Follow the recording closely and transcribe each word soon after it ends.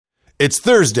It's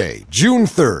Thursday, June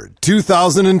 3rd,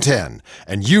 2010,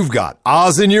 and you've got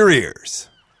Oz in your ears.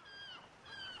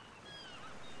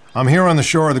 I'm here on the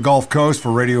shore of the Gulf Coast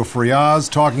for Radio Free Oz,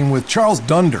 talking with Charles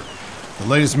Dunder, the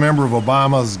latest member of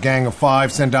Obama's Gang of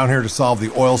Five sent down here to solve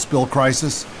the oil spill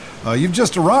crisis. You've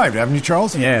just arrived, haven't you,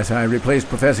 Charles? Yes, I replaced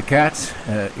Professor Katz,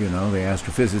 the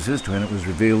astrophysicist, when it was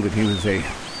revealed that he was a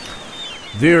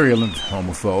virulent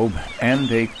homophobe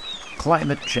and a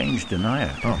climate change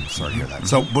denier. Oh, I'm sorry to hear that.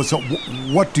 So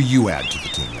what do you add to the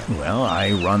team then? Well,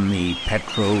 I run the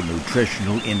Petro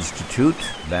Nutritional Institute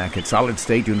back at Solid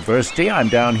State University. I'm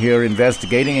down here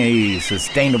investigating a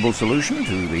sustainable solution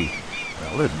to the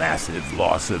massive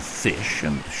loss of fish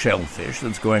and shellfish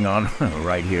that's going on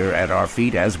right here at our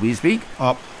feet as we speak.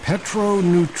 Petro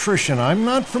Nutrition, I'm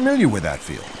not familiar with that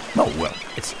field. Oh, well,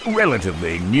 it's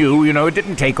relatively new. It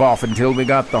didn't take off until we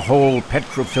got the whole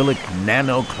petrophilic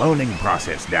nano-cloning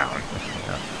process down.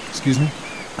 Excuse me?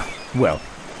 Well,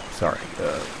 sorry,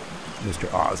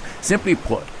 Mr. Oz. Simply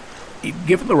put,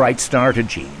 given the right starter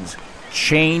genes,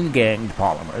 chain-ganged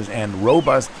polymers, and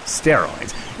robust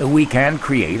steroids, we can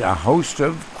create a host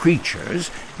of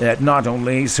creatures that not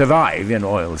only survive in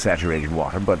oil-saturated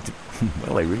water, but,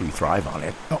 well, they really thrive on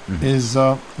it. Oh, is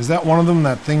that one of them?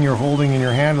 That thing you're holding in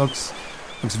your hand looks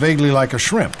vaguely like a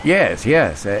shrimp. Yes,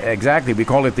 exactly. We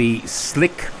call it the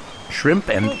slick shrimp,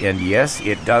 and yes,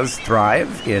 it does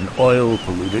thrive in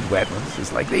oil-polluted wetlands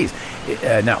just like these.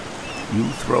 Now, you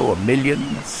throw 1 million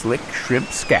slick shrimp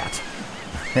scat.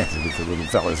 That's what the little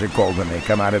fellas are called when they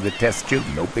come out of the test tube,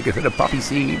 no bigger than a poppy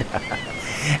seed.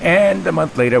 And a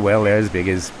month later, well, they're as big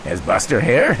as Buster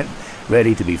here,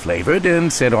 ready to be flavored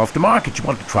and sent off to market. You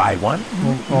want to try one?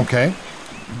 Okay.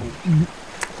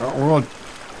 Well,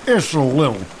 it's a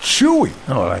little chewy.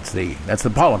 Oh, that's the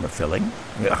polymer filling.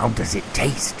 How does it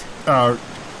taste?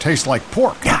 Tastes like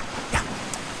pork. Yeah.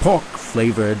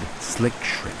 Pork-flavored slick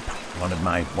shrimp. One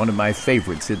of my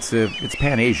favorites. It's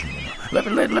Pan-Asian.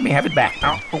 Let me have it back.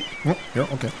 Yeah,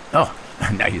 okay. Oh,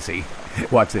 now you see.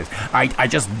 Watch this. I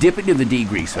just dip it in the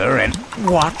degreaser and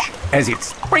watch as it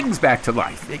springs back to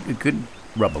life. You could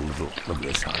rub a little of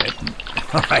this on it.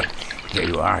 All right, here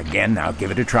you are again. Now give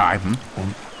it a try.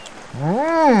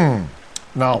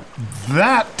 Now,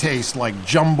 that tastes like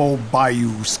Jumbo Bayou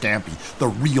Scampi, the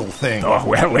real thing. Oh,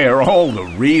 well, they're all the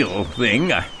real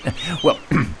thing. Well,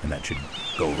 and that should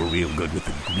go over real good with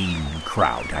the green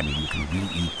crowd. I mean, you can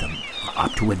re-eat them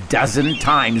up to 12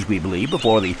 times, we believe,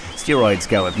 before the steroid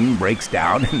skeleton breaks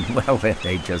down, and, well,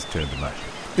 they just turn to mush.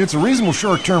 It's a reasonable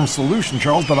short-term solution,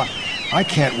 Charles, but I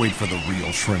can't wait for the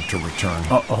real shrimp to return.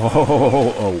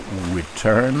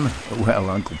 Return? Well,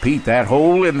 Uncle Pete, that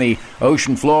hole in the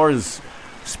ocean floor is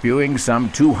spewing some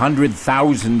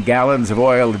 200,000 gallons of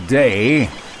oil a day.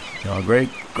 Your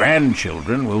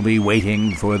great-grandchildren will be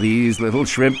waiting for these little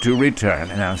shrimp to return.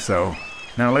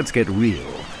 Now let's get real.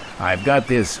 I've got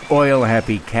this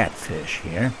oil-happy catfish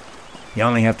here. You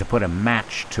only have to put a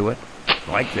match to it,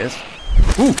 like this.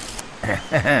 Ooh.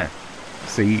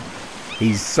 See?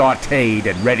 He's sautéed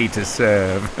and ready to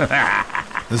serve.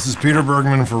 This is Peter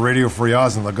Bergman for Radio Free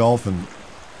Oz in the Gulf, and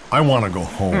I want to go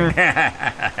home.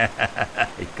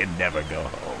 You can never go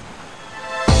home.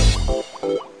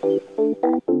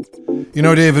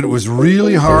 David, it was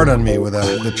really hard on me with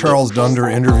the Charles Dunder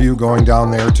interview, going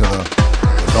down there to the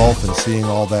Gulf and seeing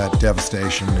all that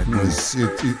devastation.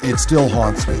 It still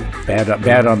haunts me.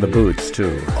 Bad on the boots,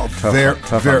 too. Tough on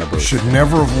the boots. Should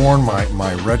never have worn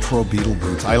my retro Beetle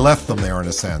boots. I left them there in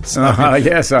a sense.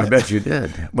 Yes, I bet you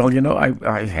did. Well,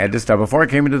 I had to stop. Before I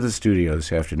came into the studio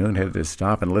this afternoon, I had to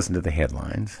stop and listen to the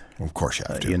headlines. Of course you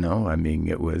have to.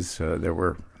 It was, there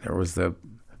was the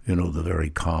very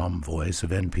calm voice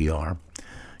of NPR,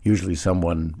 usually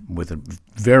someone with a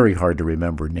very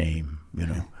hard-to-remember name,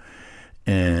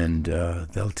 and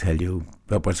they'll tell you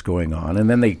about what's going on, and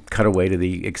then they cut away to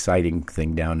the exciting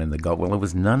thing down in the Gulf. Well, it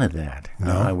was none of that.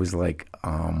 No? I was like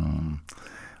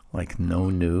no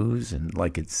news, and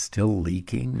like it's still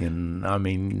leaking, and I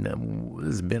mean,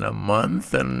 it's been a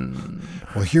month, and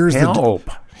well, here's help.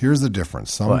 Here's the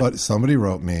difference. Somebody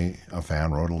wrote me, a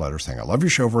fan wrote a letter saying, I love your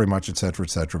show very much, et cetera,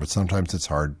 but sometimes it's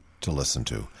hard to listen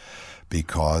to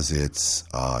because it's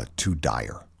too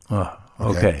dire.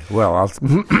 Okay. Well,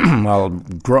 I'll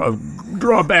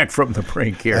draw back from the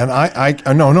brink here. And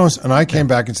I came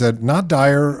back and said, not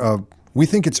dire. We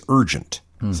think it's urgent.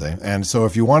 See? And so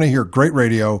if you want to hear great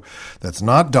radio that's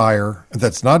not dire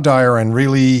and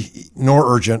really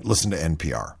nor urgent, listen to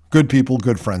NPR. Good people,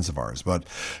 good friends of ours. But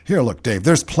here, look, Dave,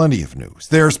 there's plenty of news.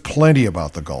 There's plenty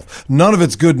about the Gulf. None of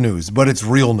it's good news, but it's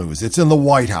real news. It's in the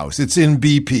White House. It's in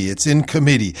BP. It's in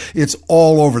committee. It's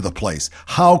all over the place.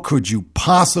 How could you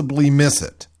possibly miss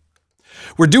it?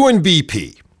 We're doing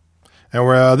BP,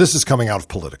 and this is coming out of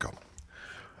Politico.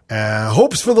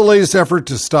 Hopes for the latest effort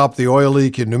to stop the oil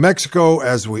leak in New Mexico,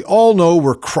 as we all know,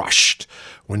 were crushed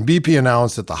when BP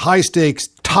announced that the high-stakes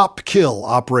Top Kill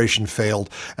operation failed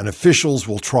and officials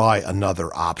will try another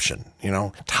option.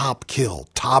 Top Kill,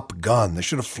 Top Gun. They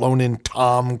should have flown in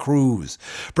Tom Cruise.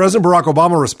 President Barack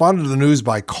Obama responded to the news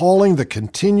by calling the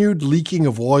continued leaking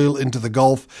of oil into the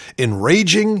Gulf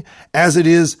enraging as it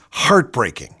is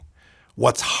heartbreaking.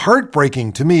 What's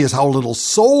heartbreaking to me is how little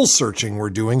soul-searching we're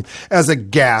doing as a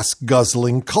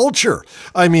gas-guzzling culture.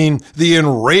 I mean, the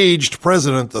enraged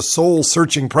president, the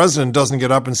soul-searching president, doesn't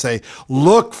get up and say,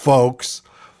 look, folks,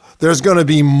 there's going to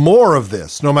be more of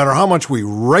this, no matter how much we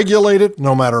regulate it,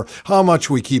 no matter how much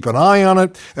we keep an eye on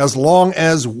it, as long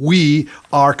as we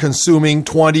are consuming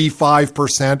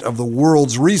 25% of the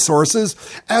world's resources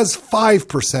as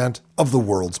 5% of the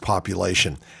world's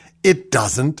population. It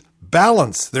doesn't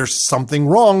balance. There's something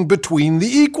wrong between the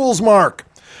equals mark.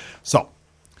 So,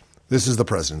 this is the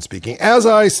president speaking. As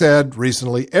I said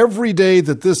recently, every day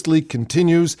that this leak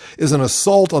continues is an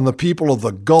assault on the people of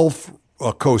the Gulf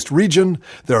Coast region,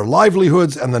 their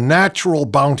livelihoods, and the natural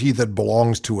bounty that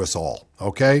belongs to us all.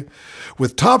 Okay?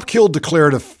 With Top Kill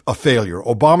declared a failure,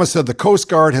 Obama said the Coast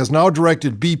Guard has now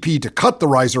directed BP to cut the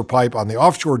riser pipe on the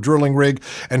offshore drilling rig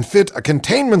and fit a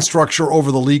containment structure over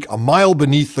the leak a mile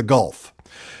beneath the Gulf.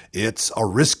 It's a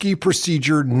risky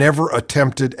procedure never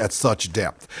attempted at such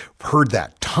depth. Heard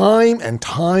that time and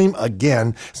time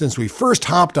again since we first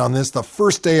hopped on this the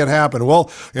first day it happened.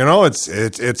 Well, it's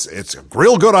a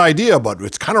real good idea, but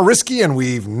it's kind of risky and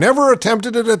we've never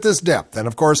attempted it at this depth. And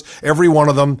of course, every one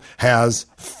of them has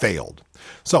failed.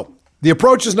 So the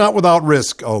approach is not without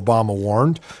risk, Obama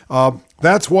warned.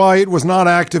 That's why it was not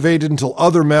activated until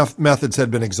other methods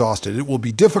had been exhausted. It will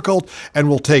be difficult and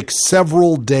will take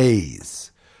several days.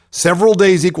 Several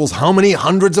days equals how many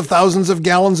hundreds of thousands of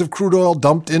gallons of crude oil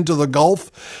dumped into the Gulf?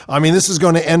 I mean, this is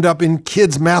going to end up in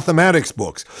kids' mathematics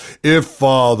books. If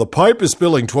the pipe is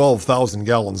spilling 12,000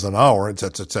 gallons an hour, et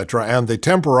cetera, and they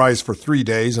temporize for 3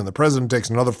 days, and the president takes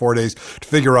another 4 days to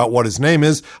figure out what his name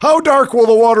is, how dark will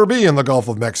the water be in the Gulf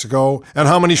of Mexico, and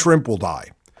how many shrimp will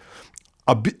die?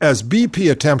 As BP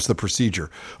attempts the procedure,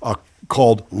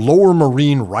 called Lower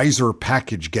Marine Riser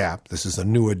Package Gap. This is a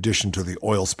new addition to the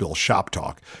oil spill shop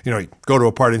talk. You go to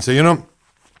a party and say,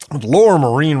 Lower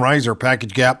Marine Riser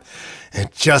Package Gap,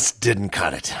 it just didn't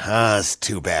cut it. It's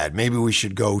too bad. Maybe we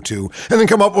should go to, and then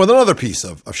come up with another piece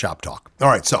of shop talk. All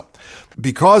right, so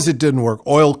because it didn't work,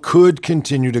 oil could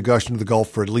continue to gush into the Gulf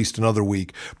for at least another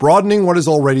week, broadening what is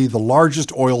already the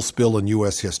largest oil spill in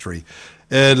U.S. history.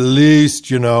 At least,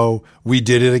 we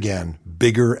did it again,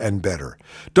 bigger and better.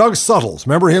 Doug Suttles,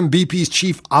 remember him, BP's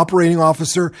chief operating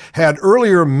officer, had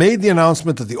earlier made the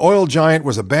announcement that the oil giant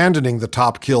was abandoning the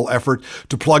Top Kill effort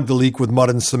to plug the leak with mud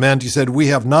and cement. He said, "We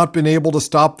have not been able to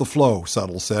stop the flow,"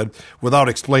 Suttles said, without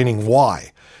explaining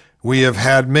why. We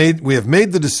have made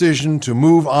the decision to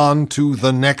move on to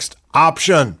the next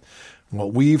option.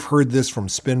 Well, we've heard this from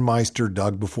Spinmeister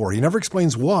Doug before. He never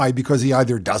explains why, because he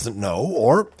either doesn't know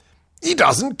or he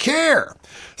doesn't care.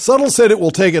 Suttles said it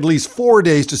will take at least 4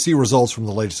 days to see results from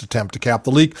the latest attempt to cap the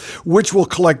leak, which will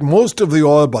collect most of the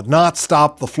oil but not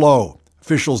stop the flow.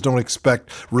 Officials don't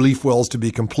expect relief wells to be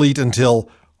complete until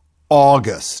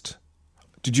August.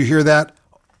 Did you hear that?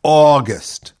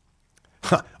 August.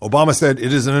 Obama said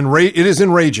it is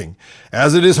enraging,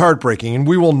 as it is heartbreaking, and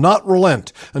we will not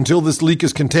relent until this leak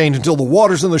is contained, until the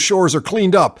waters and the shores are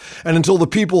cleaned up, and until the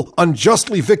people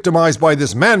unjustly victimized by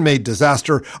this man-made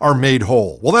disaster are made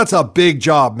whole. Well, that's a big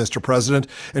job, Mr. President,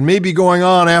 and may be going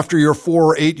on after your 4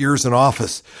 or 8 years in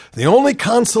office. The only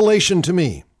consolation to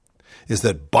me is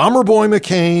that Bomber Boy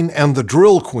McCain and the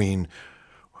Drill Queen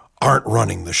aren't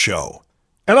running the show.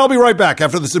 And I'll be right back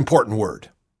after this important word.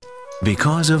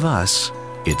 Because of us,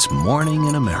 it's morning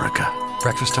in America.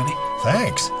 Breakfast, honey?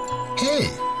 Thanks. Hey,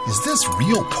 is this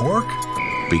real pork?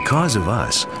 Because of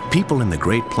us, people in the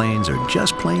Great Plains are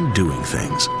just plain doing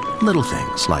things. Little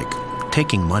things like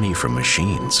taking money from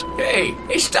machines. Hey,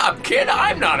 stop, kid.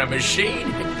 I'm not a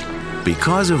machine.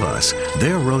 Because of us,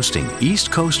 they're roasting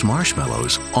East Coast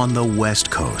marshmallows on the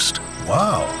West Coast.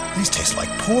 Wow, these taste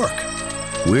like pork.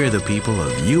 We're the people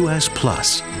of US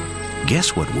Plus.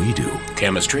 Guess what we do?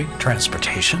 Chemistry?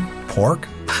 Transportation? Pork?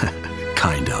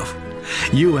 Kind of.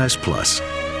 US Plus.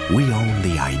 We own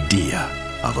the idea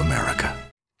of America.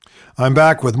 I'm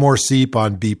back with more Seep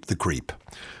on Beep the Creep.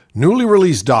 Newly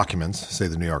released documents, say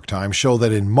the New York Times, show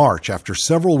that in March, after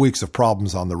several weeks of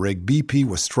problems on the rig, BP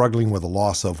was struggling with a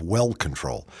loss of well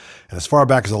control. And as far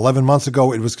back as 11 months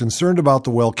ago, it was concerned about the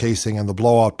well casing and the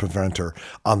blowout preventer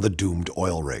on the doomed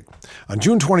oil rig. On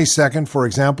June 22nd, for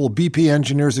example, BP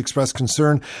engineers expressed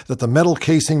concern that the metal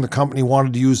casing the company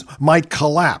wanted to use might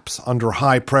collapse under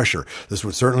high pressure. This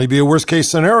would certainly be a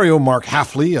worst-case scenario, Mark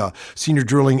Hafley, a senior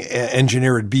drilling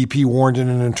engineer at BP, warned in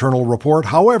an internal report.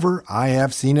 However, I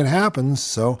have seen it happens,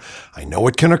 so I know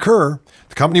it can occur.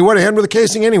 The company went ahead with the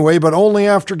casing anyway, but only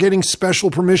after getting special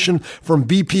permission from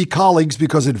BP colleagues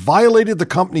because it violated the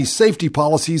company's safety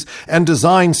policies and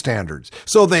design standards.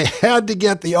 So they had to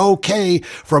get the okay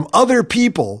from other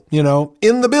people,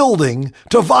 in the building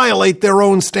to violate their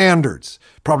own standards.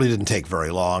 Probably didn't take very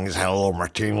long. He's had a little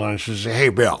martini lunch and said, "Hey,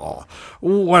 Bill,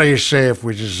 what do you say if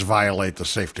we just violate the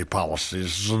safety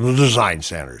policies and the design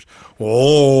standards?"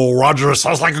 "Oh, Roger,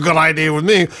 sounds like a good idea with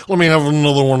me. Let me have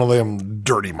another one of them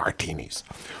dirty martinis."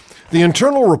 The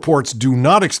internal reports do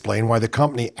not explain why the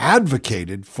company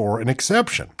advocated for an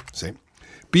exception. See,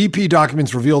 BP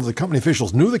documents revealed that company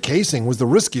officials knew the casing was the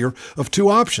riskier of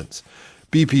two options.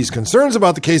 BP's concerns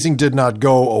about the casing did not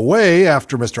go away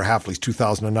after Mr. Hafley's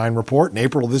 2009 report. In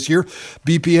April of this year,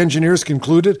 BP engineers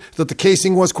concluded that the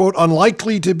casing was, quote,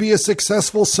 unlikely to be a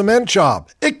successful cement job.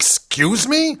 Excuse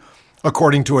me?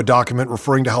 According to a document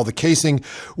referring to how the casing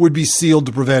would be sealed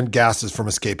to prevent gases from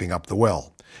escaping up the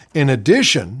well. In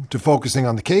addition to focusing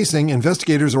on the casing,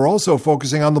 investigators are also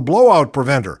focusing on the blowout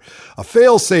preventer, a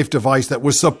fail-safe device that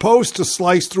was supposed to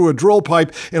slice through a drill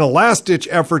pipe in a last-ditch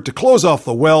effort to close off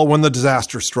the well when the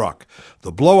disaster struck.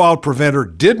 The blowout preventer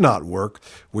did not work,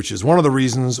 which is one of the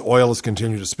reasons oil has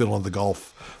continued to spill into the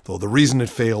Gulf, though the reason it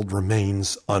failed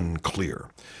remains unclear.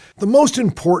 The most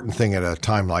important thing at a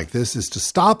time like this is to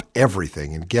stop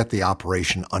everything and get the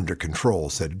operation under control,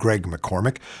 said Greg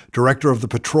McCormick, director of the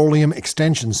Petroleum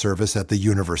Extension Service at the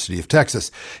University of Texas.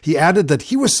 He added that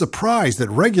he was surprised that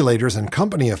regulators and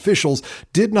company officials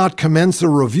did not commence a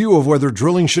review of whether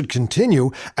drilling should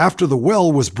continue after the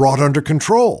well was brought under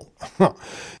control.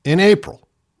 In April,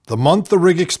 the month the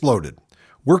rig exploded,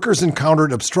 workers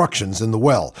encountered obstructions in the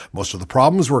well. Most of the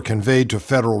problems were conveyed to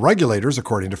federal regulators,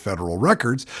 according to federal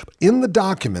records. In the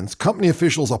documents, company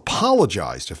officials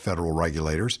apologized to federal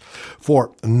regulators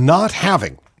for not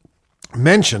having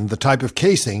mentioned the type of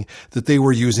casing that they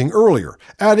were using earlier,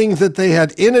 adding that they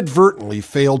had inadvertently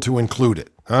failed to include it.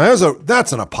 Now,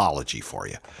 that's an apology for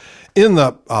you. In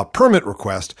the permit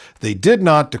request, they did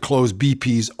not disclose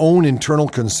BP's own internal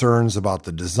concerns about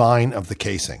the design of the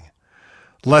casing.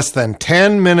 Less than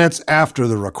 10 minutes after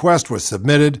the request was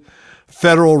submitted,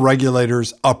 federal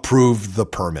regulators approved the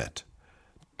permit.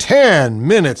 10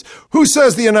 minutes. Who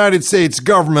says the United States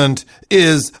government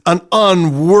is an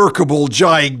unworkable,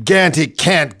 gigantic,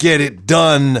 can't get it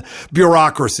done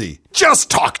bureaucracy? Just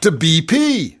talk to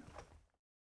BP.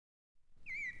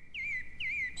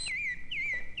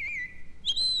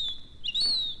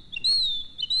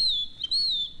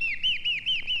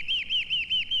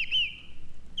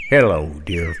 Hello,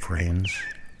 dear friends.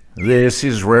 This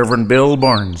is Reverend Bill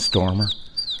Barnstormer,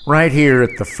 right here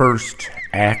at the First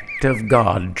Act of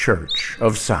God Church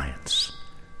of Science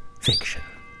Fiction.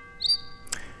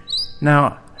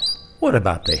 Now, what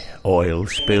about the oil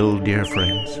spill, dear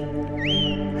friends?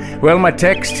 Well, my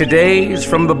text today is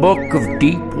from the book of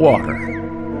Deep Water,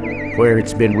 where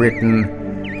it's been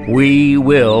written, "We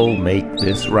will make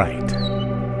this right."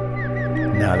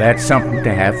 Now, that's something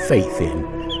to have faith in.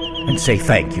 And say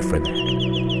thank you for that.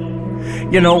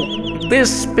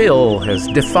 This spill has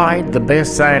defied the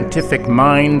best scientific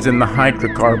minds in the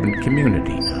hydrocarbon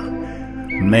community now.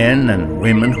 Men and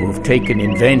women who have taken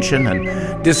invention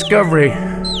and discovery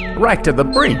right to the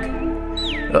brink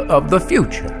of the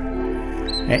future.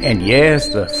 And yes,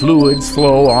 the fluids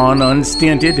flow on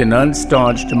unstinted and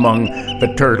unstaunched among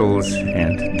the turtles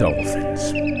and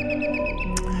dolphins.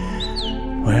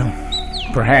 Well,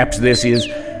 perhaps this is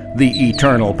the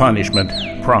eternal punishment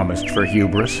promised for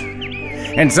hubris,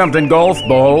 and something golf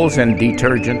balls and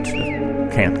detergent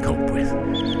can't cope with.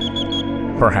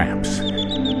 Perhaps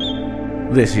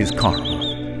this is karma.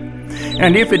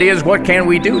 And if it is, what can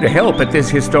we do to help at this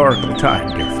historical time,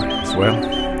 dear friends? Well,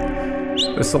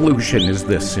 the solution is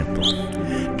this simple.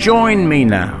 Join me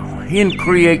now in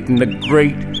creating the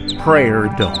great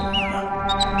prayer dome.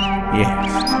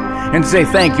 Yes. And say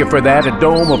thank you for that, a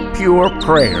dome of pure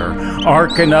prayer,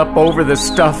 arcing up over the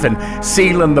stuff and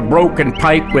sealing the broken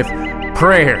pipe with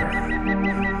prayer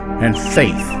and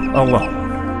faith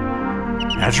alone.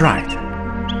 That's right.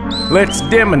 Let's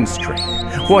demonstrate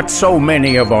what so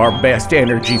many of our best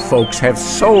energy folks have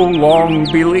so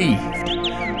long believed,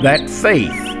 that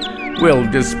faith will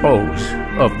dispose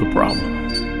of the problem.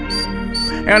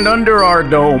 And under our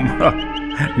dome,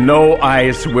 no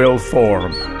ice will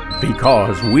form,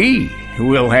 because we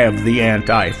will have the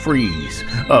antifreeze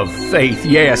of faith.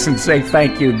 Yes, and say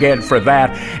thank you again for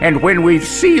that. And when we've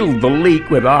sealed the leak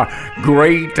with our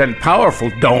great and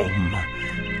powerful dome,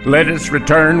 let us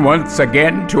return once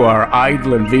again to our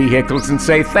idling vehicles and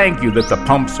say thank you that the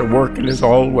pumps are working as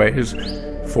always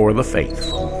for the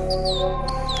faithful.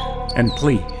 And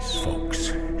please,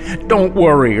 folks, don't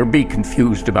worry or be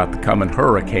confused about the coming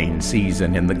hurricane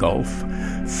season in the Gulf.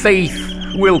 Faith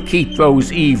will keep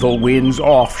those evil winds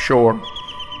offshore.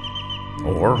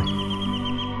 Or,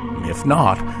 if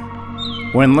not,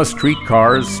 when the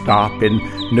streetcars stop in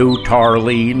New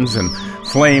Tarleans and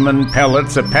flamin'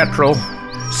 pellets of petrol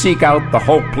seek out the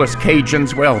hopeless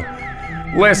Cajuns, well,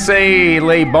 laissez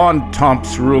les bon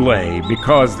temps rouler,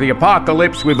 because the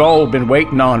apocalypse we've all been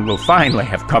waiting on will finally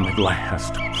have come at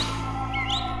last.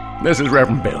 This is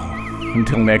Reverend Bill.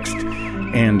 Until next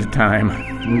end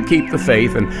time, keep the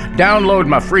faith and download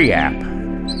my free app,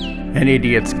 An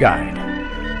Idiot's Guide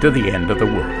to the End of the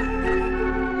World.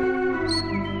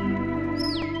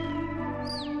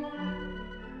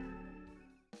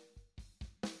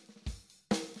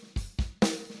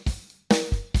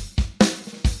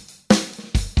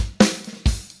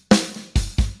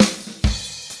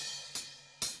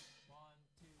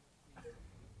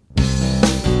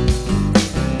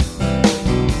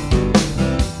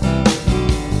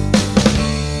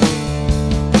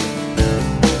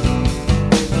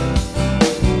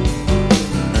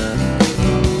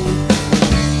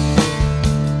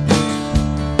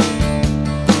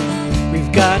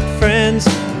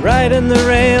 Riding the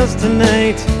rails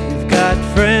tonight. We've got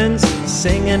friends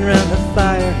singing round the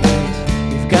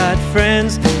firelight. We've got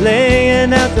friends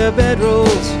laying out the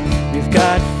bedrolls. We've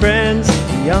got friends,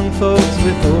 young folks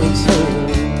with old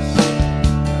souls.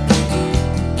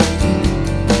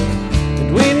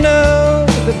 And we know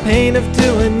the pain of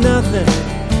doing nothing.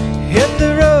 Hit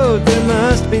the road, there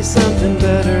must be something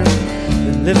better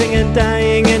than living and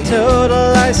dying in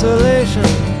total isolation.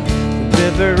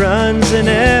 The river runs in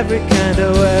every kind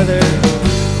of weather.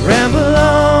 Ramble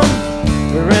on,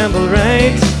 or ramble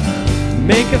right.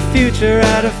 Make a future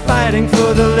out of fighting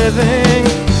for the living.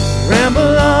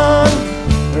 Ramble on,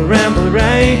 or ramble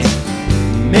right.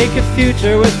 Make a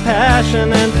future with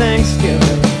passion and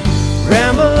thanksgiving.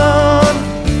 Ramble on,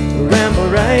 or ramble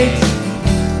right.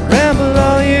 Ramble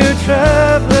all you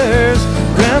travelers.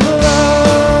 Ramble on.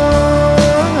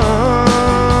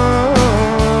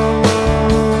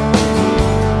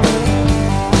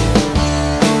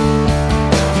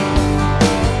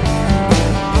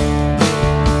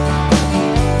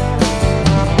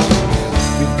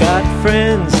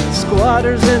 Friends,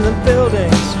 squatters in the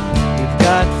buildings. We've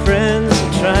got friends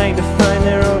trying to find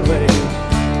their own way.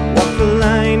 Walk the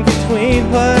line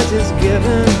between what is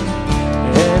given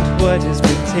and what has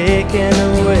been taken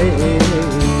away.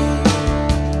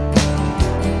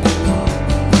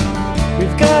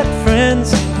 We've got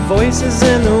friends, voices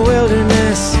in the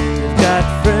wilderness. We've got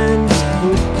friends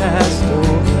who've passed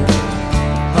over.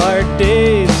 Hard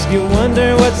days, you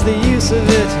wonder what's the use of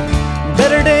it.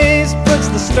 Better days puts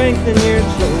the strength in your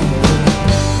shoulder.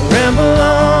 Ramble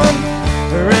on,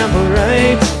 ramble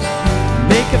right.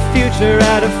 Make a future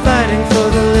out of fighting for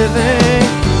the living.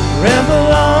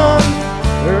 Ramble on,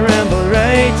 ramble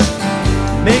right.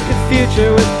 Make a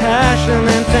future with passion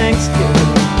and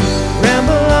thanksgiving.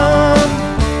 Ramble on,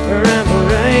 ramble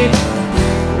right.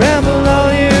 Ramble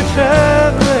all you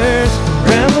travelers.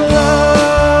 Ramble on.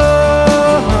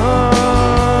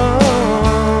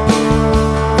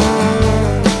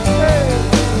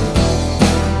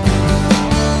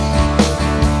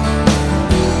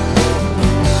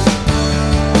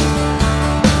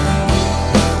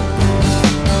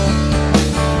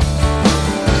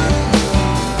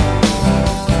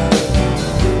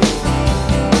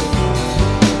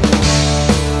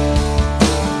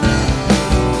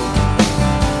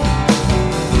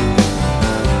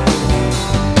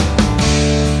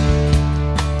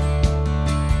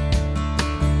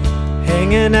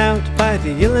 Hanging out by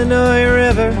the Illinois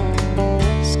River,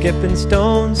 skipping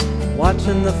stones,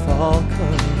 watching the fall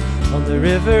come. On the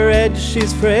river edge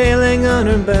she's frailing on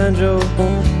her banjo.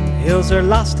 Hills are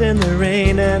lost in the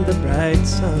rain and the bright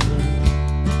sun.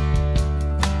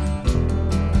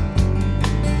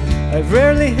 I've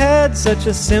rarely had such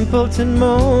a simpleton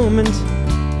moment,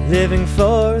 living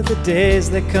for the days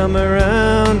that come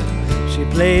around. She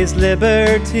plays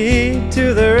liberty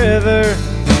to the river,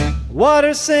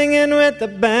 water singing with the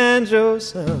banjo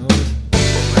sound.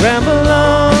 Ramble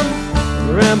on,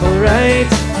 ramble right.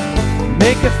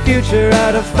 Make a future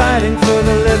out of fighting for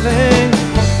the living.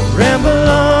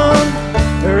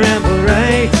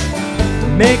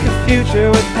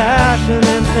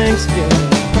 just get.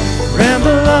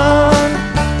 Ramble on,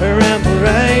 or ramble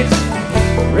right.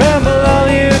 Ramble all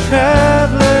you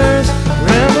travelers,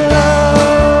 ramble on.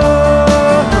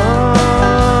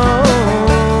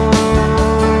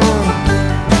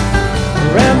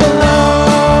 Ramble on.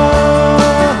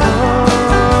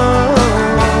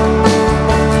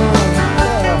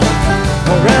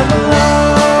 Ramble on.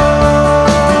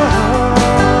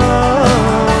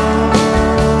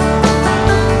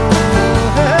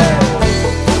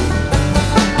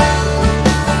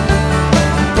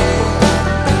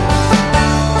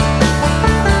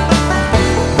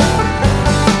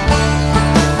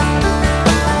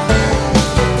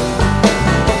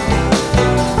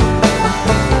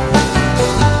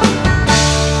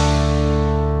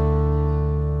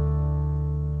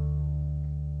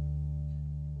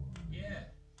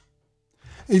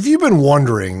 If you've been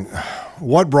wondering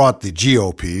what brought the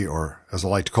GOP, or as I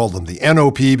like to call them, the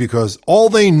NOP, because all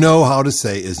they know how to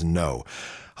say is no,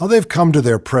 how they've come to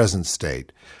their present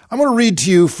state, I'm going to read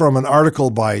to you from an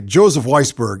article by Joseph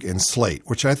Weisberg in Slate,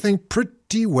 which I think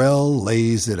pretty well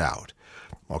lays it out.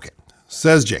 Okay,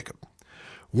 says Jacob,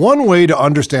 one way to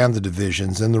understand the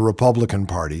divisions in the Republican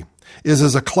Party is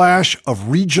as a clash of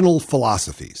regional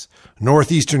philosophies.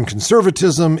 Northeastern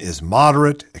conservatism is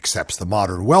moderate, accepts the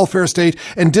modern welfare state,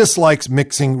 and dislikes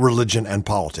mixing religion and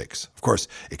politics. Of course,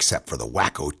 except for the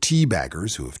wacko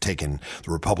teabaggers who have taken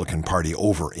the Republican Party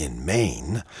over in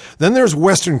Maine. Then there's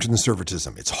Western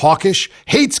conservatism. It's hawkish,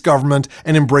 hates government,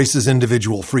 and embraces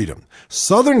individual freedom.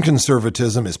 Southern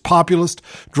conservatism is populist,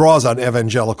 draws on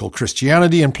evangelical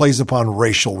Christianity, and plays upon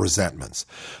racial resentments.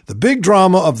 The big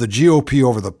drama of the GOP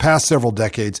over the past several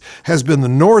decades has been the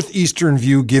Northeastern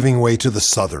view giving way to the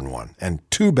Southern one, and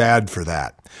too bad for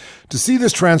that. To see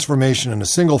this transformation in a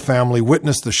single family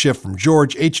witnessed the shift from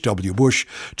George H.W. Bush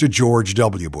to George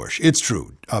W. Bush. It's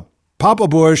true. Papa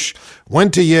Bush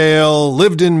went to Yale,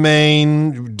 lived in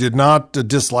Maine, did not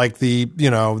dislike the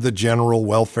general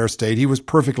welfare state. He was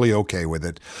perfectly okay with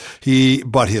it.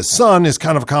 But his son is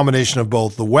kind of a combination of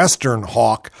both the Western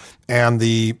hawk and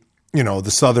the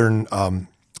Southern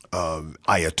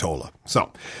Ayatollah.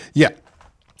 So, yeah.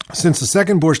 Since the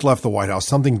second Bush left the White House,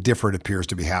 something different appears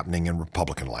to be happening in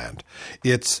Republican land.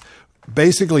 It's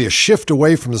basically a shift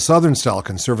away from the Southern-style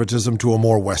conservatism to a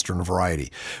more Western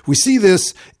variety. We see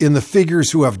this in the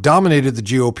figures who have dominated the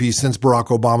GOP since Barack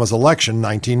Obama's election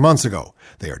 19 months ago.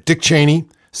 They are Dick Cheney,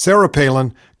 Sarah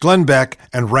Palin, Glenn Beck,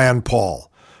 and Rand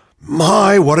Paul.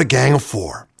 My, what a gang of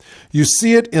four. You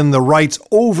see it in the right's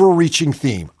overreaching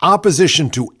theme, opposition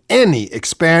to any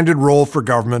expanded role for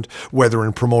government, whether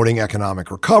in promoting economic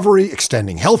recovery,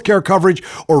 extending healthcare coverage,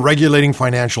 or regulating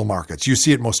financial markets. You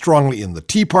see it most strongly in the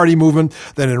Tea Party movement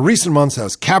that in recent months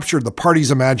has captured the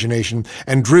party's imagination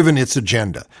and driven its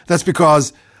agenda. That's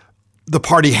because the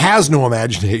party has no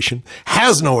imagination,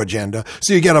 has no agenda,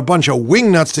 so you get a bunch of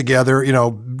wingnuts together,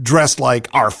 dressed like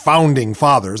our founding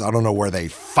fathers. I don't know where they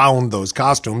found those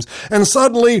costumes. And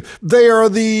suddenly they are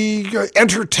the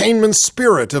entertainment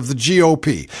spirit of the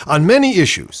GOP. On many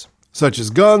issues, such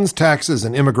as guns, taxes,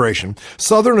 and immigration,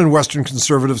 Southern and Western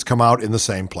conservatives come out in the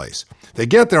same place. They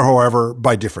get there, however,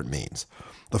 by different means.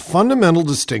 The fundamental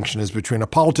distinction is between a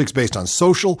politics based on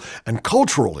social and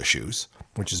cultural issues,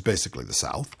 which is basically the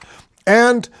South,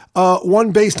 and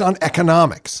one based on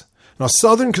economics. Now,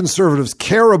 Southern conservatives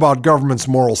care about government's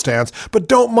moral stance, but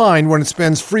don't mind when it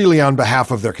spends freely on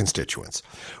behalf of their constituents.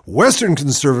 Western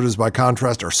conservatives, by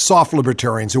contrast, are soft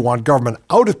libertarians who want government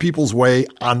out of people's way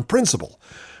on principle.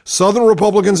 Southern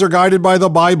Republicans are guided by the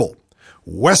Bible.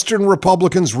 Western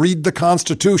Republicans read the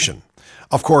Constitution.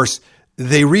 Of course,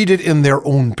 they read it in their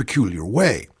own peculiar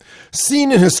way.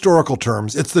 Seen in historical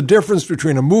terms, it's the difference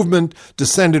between a movement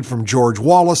descended from George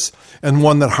Wallace and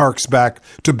one that harks back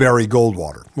to Barry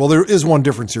Goldwater. Well, there is one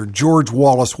difference here. George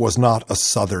Wallace was not a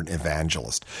Southern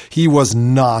evangelist. He was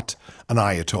not an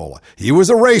Ayatollah. He was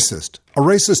a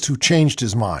racist who changed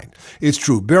his mind. It's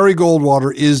true, Barry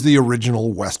Goldwater is the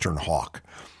original Western hawk.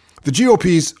 The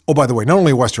GOP's, oh, by the way, not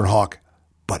only Western hawk,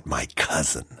 but my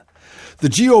cousin. The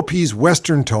GOP's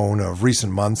Western tone of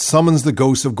recent months summons the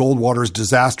ghosts of Goldwater's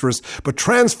disastrous but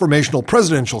transformational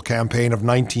presidential campaign of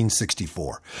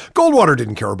 1964. Goldwater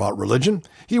didn't care about religion.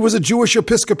 He was a Jewish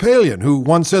Episcopalian who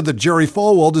once said that Jerry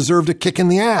Falwell deserved a kick in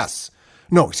the ass.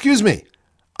 No, excuse me,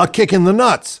 a kick in the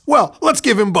nuts. Well, let's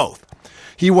give him both.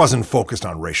 He wasn't focused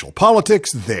on racial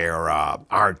politics. There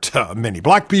aren't many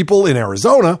black people in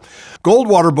Arizona.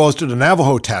 Goldwater boasted a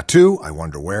Navajo tattoo, I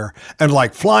wonder where, and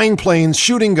liked flying planes,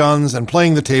 shooting guns, and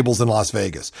playing the tables in Las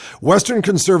Vegas. Western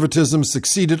conservatism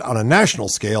succeeded on a national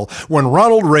scale when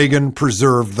Ronald Reagan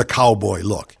preserved the cowboy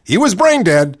look. He was brain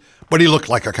dead, but he looked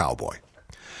like a cowboy.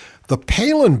 The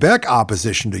Palin-Beck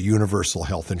opposition to universal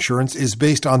health insurance is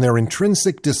based on their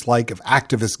intrinsic dislike of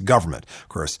activist government. Of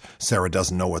course, Sarah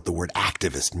doesn't know what the word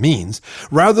activist means,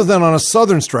 rather than on a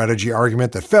Southern strategy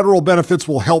argument that federal benefits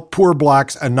will help poor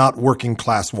blacks and not working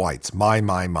class whites.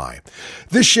 My.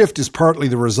 This shift is partly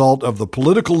the result of the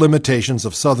political limitations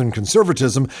of Southern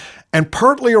conservatism and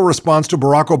partly a response to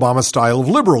Barack Obama's style of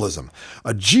liberalism.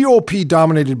 A GOP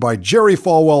dominated by Jerry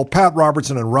Falwell, Pat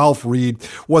Robertson, and Ralph Reed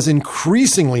was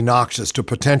increasingly noxious to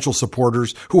potential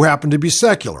supporters who happened to be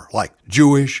secular, like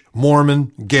Jewish,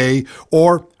 Mormon, gay,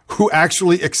 or who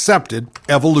actually accepted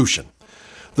evolution.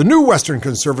 The new Western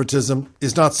conservatism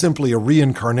is not simply a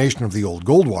reincarnation of the old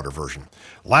Goldwater version.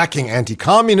 Lacking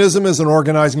anti-communism as an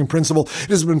organizing principle, it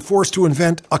has been forced to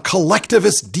invent a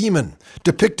collectivist demon,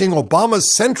 depicting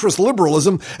Obama's centrist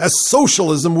liberalism as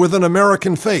socialism with an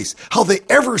American face. How they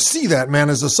ever see that man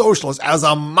as a socialist, as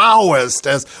a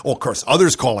Maoist, of course,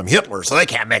 others call him Hitler, so they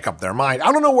can't make up their mind.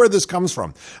 I don't know where this comes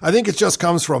from. I think it just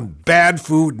comes from bad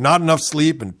food, not enough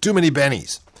sleep, and too many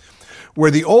bennies. Where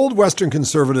the old Western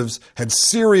conservatives had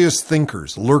serious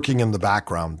thinkers lurking in the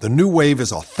background, the new wave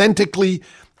is authentically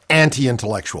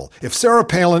anti-intellectual. If Sarah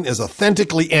Palin is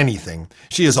authentically anything,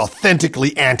 she is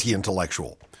authentically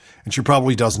anti-intellectual. And she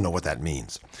probably doesn't know what that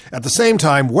means. At the same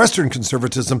time, Western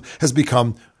conservatism has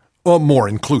become more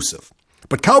inclusive.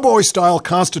 But cowboy-style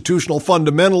constitutional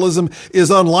fundamentalism is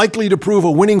unlikely to prove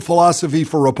a winning philosophy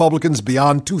for Republicans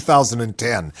beyond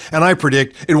 2010. And I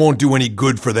predict it won't do any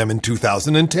good for them in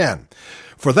 2010.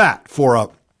 For a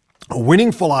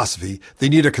winning philosophy, they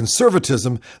need a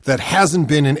conservatism that hasn't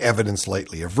been in evidence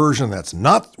lately, a version that's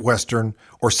not Western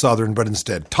or Southern, but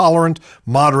instead tolerant,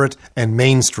 moderate, and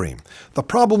mainstream. The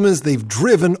problem is they've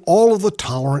driven all of the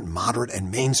tolerant, moderate, and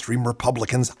mainstream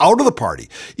Republicans out of the party.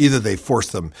 Either they've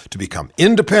forced them to become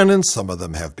independents, some of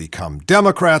them have become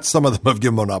Democrats, some of them have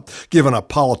given up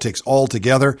politics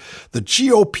altogether. The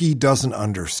GOP doesn't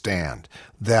understand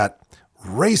that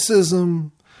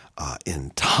racism,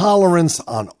 intolerance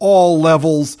on all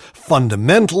levels,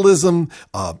 fundamentalism,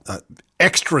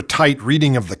 extra tight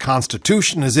reading of the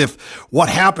Constitution as if what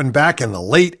happened back in the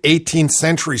late 18th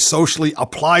century socially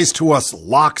applies to us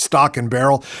lock, stock, and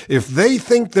barrel. If they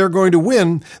think they're going to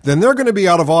win, then they're going to be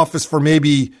out of office for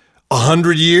maybe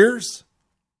 100 years.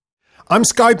 I'm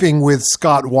Skyping with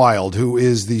Scott Wild, who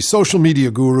is the social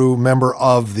media guru, member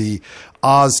of the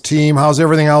Oz team. How's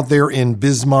everything out there in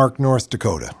Bismarck, North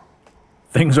Dakota?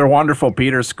 Things are wonderful,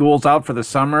 Peter. School's out for the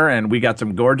summer, and we got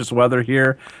some gorgeous weather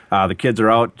here. The kids are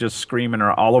out just screaming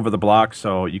all over the block,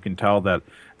 so you can tell that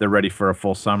they're ready for a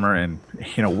full summer. And,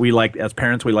 as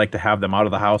parents, we like to have them out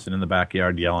of the house and in the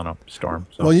backyard yelling up a storm.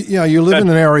 So. Well, yeah, you live in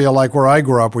an area like where I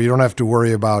grew up where you don't have to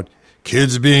worry about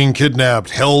kids being kidnapped,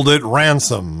 held at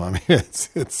ransom. I mean,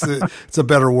 it's a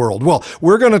better world. Well,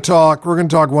 we're going to talk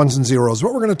ones and zeros.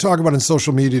 What we're going to talk about in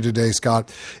social media today,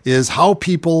 Scott, is how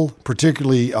people,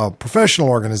 particularly professional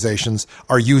organizations,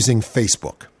 are using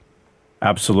Facebook.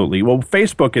 Absolutely. Well,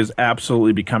 Facebook is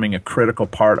absolutely becoming a critical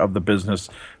part of the business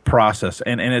process.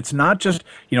 And it's not just,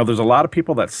 there's a lot of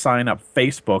people that sign up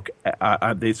Facebook.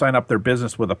 They sign up their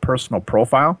business with a personal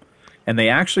profile, and they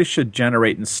actually should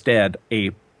generate instead a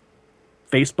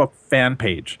Facebook fan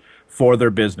page for their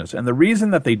business. And the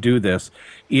reason that they do this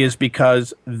is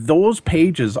because those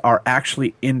pages are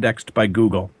actually indexed by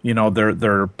Google.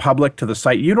 They're public to the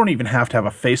site. You don't even have to have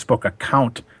a Facebook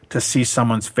account to see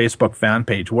someone's Facebook fan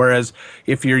page. Whereas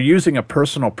if you're using a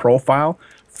personal profile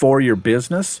for your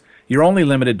business, you're only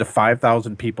limited to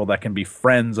 5,000 people that can be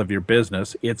friends of your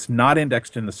business. It's not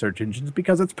indexed in the search engines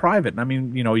because it's private. I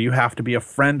mean, you have to be a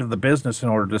friend of the business in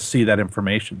order to see that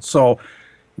information. So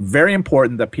very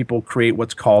important that people create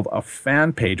what's called a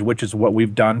fan page, which is what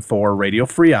we've done for Radio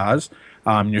Free Oz.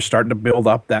 You're starting to build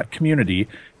up that community.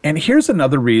 And here's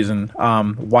another reason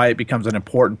why it becomes an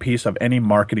important piece of any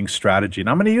marketing strategy. And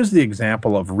I'm going to use the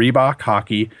example of Reebok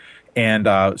Hockey and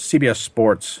CBS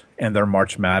Sports and their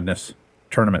March Madness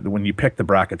tournament when you pick the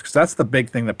brackets, because that's the big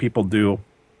thing that people do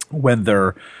when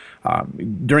they're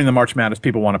during the March Madness.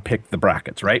 People want to pick the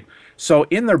brackets, right? So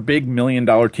in their big $1 million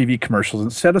TV commercials,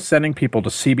 instead of sending people to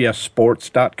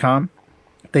cbssports.com,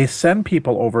 they send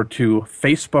people over to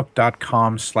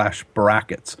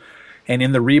facebook.com/brackets. And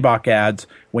in the Reebok ads,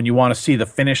 when you want to see the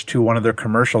finish to one of their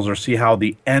commercials or see how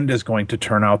the end is going to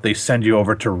turn out, they send you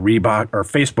over to Reebok or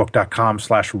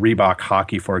facebook.com/Reebok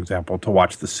Hockey, for example, to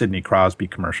watch the Sidney Crosby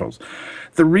commercials.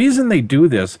 The reason they do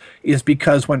this is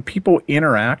because when people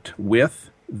interact with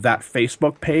that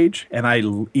Facebook page and I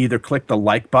either click the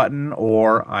like button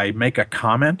or I make a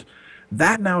comment,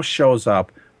 that now shows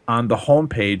up on the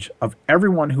homepage of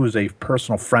everyone who is a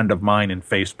personal friend of mine in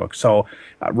Facebook. So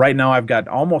right now I've got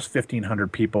almost 1,500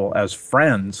 people as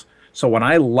friends. So when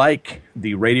I like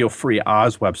the Radio Free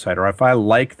Oz website, or if I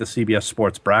like the CBS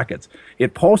Sports brackets,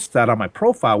 it posts that on my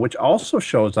profile, which also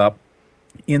shows up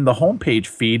in the homepage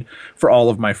feed for all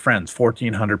of my friends,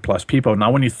 1,400 plus people.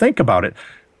 Now, when you think about it,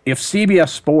 if CBS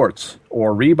Sports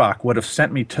or Reebok would have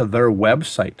sent me to their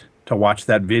website to watch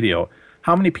that video,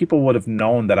 how many people would have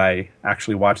known that I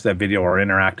actually watched that video or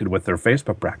interacted with their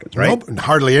Facebook brackets, right? Nope,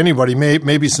 hardly anybody.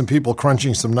 Maybe some people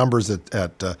crunching some numbers at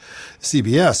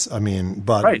CBS. I mean,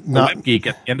 but right. not. The WebGeek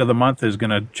at the end of the month is going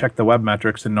to check the web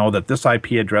metrics and know that this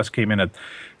IP address came in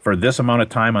for this amount of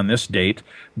time on this date.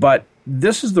 But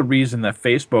this is the reason that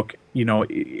Facebook,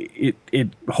 it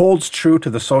holds true to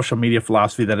the social media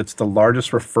philosophy that it's the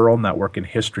largest referral network in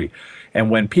history. And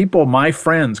when people, my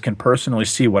friends, can personally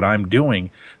see what I'm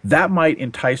doing, that might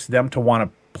entice them to want to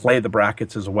play the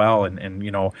brackets as well and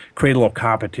create a little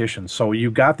competition. So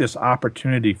you got this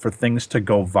opportunity for things to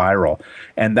go viral.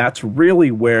 And that's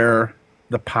really where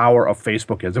the power of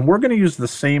Facebook is. And we're going to use the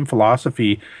same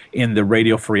philosophy in the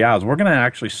Radio Free Oz. We're going to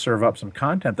actually serve up some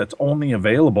content that's only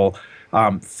available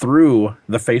through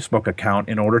the Facebook account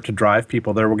in order to drive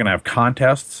people there. We're going to have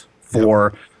contests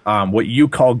for what you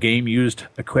call game-used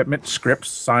equipment,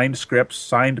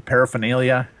 signed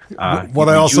paraphernalia. What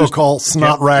I also call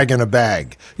snot rag in a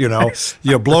bag.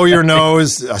 You blow your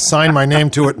nose, sign my name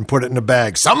to it, and put it in a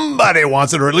bag. Somebody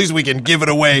wants it, or at least we can give it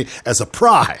away as a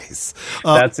prize.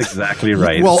 That's exactly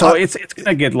right. Well, so it's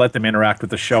going to let them interact with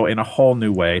the show in a whole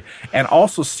new way, and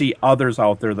also see others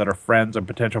out there that are friends or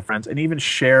potential friends, and even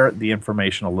share the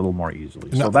information a little more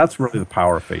easily. So that's really the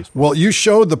power of Facebook. Well, you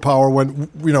showed the power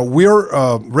when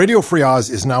we're Radio Free Oz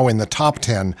is now in the top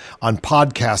 10 on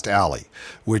Podcast Alley,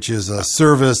 which is a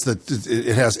service that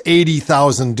it has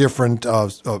 80,000 different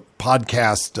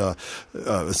podcast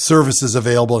services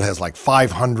available. It has like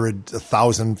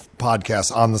 500,000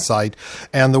 podcasts on the site.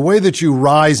 And the way that you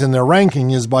rise in their ranking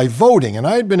is by voting. And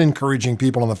I had been encouraging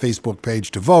people on the Facebook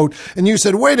page to vote. And you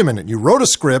said, wait a minute, you wrote a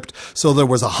script. So there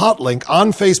was a hot link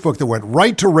on Facebook that went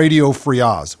right to Radio Free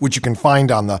Oz, which you can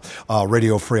find on the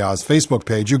Radio Free Oz Facebook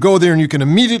page. You go there and you can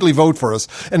immediately vote for us.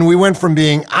 And we went from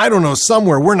being,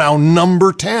 somewhere, we're now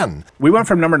number 10. We went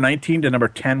from number 19 to number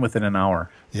 10 within an hour.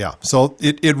 Yeah, so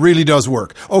it really does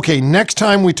work. Okay, next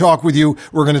time we talk with you,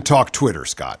 we're going to talk Twitter,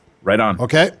 Scott. Right on.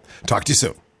 Okay? Talk to you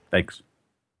soon. Thanks.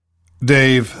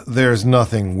 Dave, there's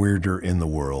nothing weirder in the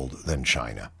world than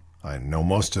China. I know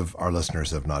most of our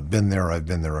listeners have not been there. I've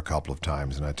been there a couple of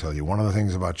times, and I tell you, one of the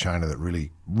things about China that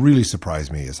really, really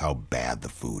surprised me is how bad the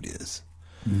food is.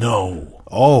 No.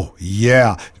 Oh,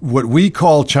 yeah. What we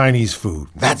call Chinese food,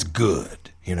 that's good.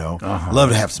 Love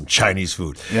to have some Chinese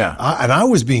food. Yeah. And I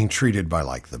was being treated by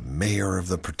like the mayor of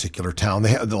the particular town.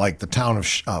 They have the town of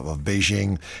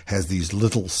Beijing has these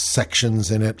little sections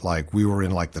in it. Like we were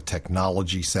in like the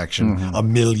technology section,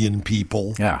 1 million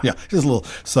people. Yeah. Yeah. Just a little.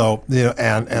 So,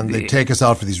 and they take us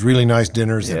out for these really nice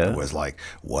dinners. Yeah. And it was like,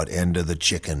 what end of the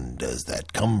chicken does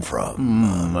that come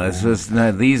from? This is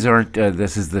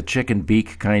the chicken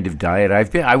beak kind of diet.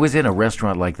 I was in a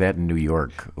restaurant like that in New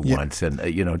York once, and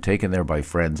taken there by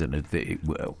friends, and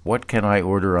what can I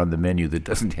order on the menu that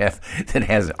has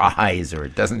eyes, or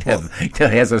that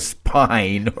has a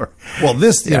spine, or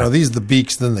these are the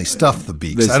beaks. Then they stuff the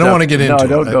beaks. I don't want to get into it.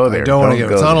 Don't go there. I don't want to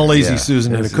get. It's on a lazy Yeah.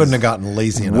 Susan, and it couldn't have gotten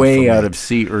lazy enough. Way for out me. of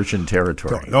sea urchin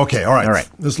territory. Okay, all right.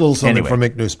 This little something Anyway. from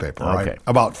Mick Newspaper. All right. Okay.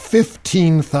 About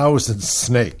 15,000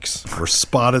 snakes were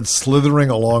spotted slithering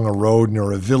along a road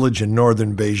near a village in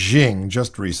northern Beijing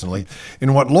just recently,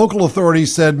 in what local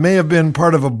authorities said may have been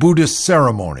part of a Buddhist ceremony.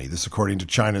 This, according to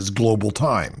China's Global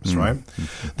Times, right?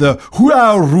 The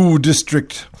Huairou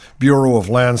District Bureau of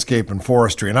Landscape and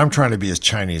Forestry, and I'm trying to be as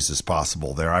Chinese as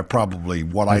possible there. I think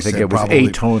it was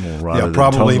atonal rather than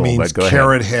probably tonal, means but go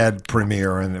carrot head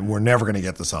premier, and we're never going to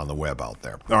get this on the web out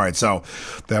there. All right, so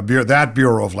that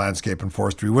Bureau of Landscape and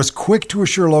Forestry was quick to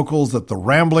assure locals that the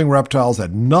rambling reptiles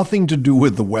had nothing to do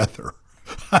with the weather.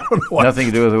 I don't know what. Nothing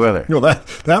to do with the weather.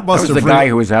 That must was have the guy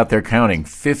who was out there counting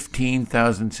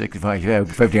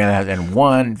 15,065,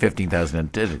 15,001,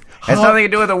 15,000. Has nothing to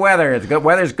do with the weather. It's good.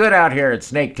 Weather's good out here. It's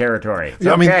snake territory. It's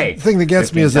okay. The thing that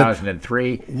gets me is that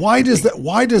 15,003. Why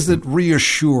does it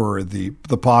reassure the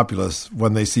populace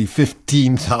when they see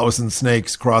 15,000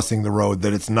 snakes crossing the road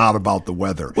that it's not about the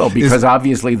weather? Well, because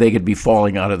obviously they could be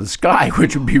falling out of the sky,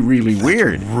 which would be really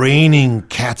weird. Raining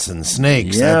cats and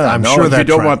snakes. Yeah, I'm sure that you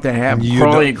don't want to have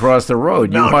crawling across the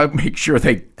road. You want to make sure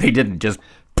they didn't just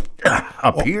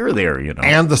appear there,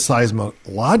 And the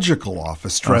Seismological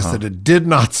Office stressed that it did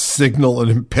not signal an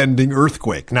impending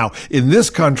earthquake. Now, in this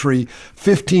country,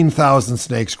 15,000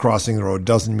 snakes crossing the road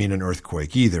doesn't mean an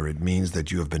earthquake either. It means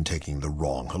that you have been taking the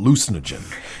wrong hallucinogen.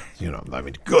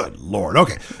 Good Lord.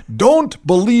 Okay. Don't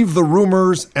believe the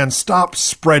rumors and stop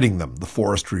spreading them, the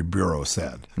Forestry Bureau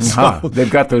said. So,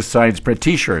 they've got those signs,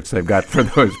 T-shirts they've got for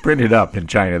those printed up in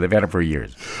China. They've had it for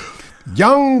years.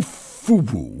 Yang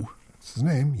Fuwu, that's his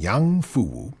name, Yang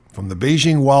Fuwu, from the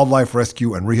Beijing Wildlife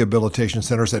Rescue and Rehabilitation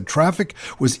Center said traffic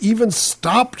was even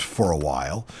stopped for a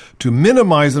while to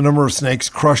minimize the number of snakes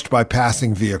crushed by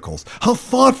passing vehicles. How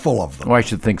thoughtful of them. Well, I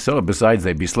should think so. Besides,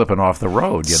 they'd be slipping off the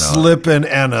road, Slipping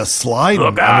and a sliding.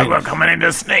 Look out, we're coming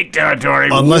into snake territory.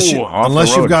 Unless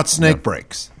you've got snake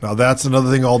brakes. Now, that's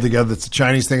another thing altogether. That's a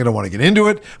Chinese thing. I don't want to get into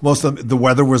it. Most of the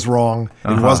weather was wrong.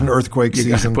 It wasn't earthquake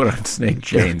season. You put on snake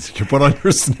chains. You put on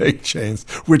your snake chains,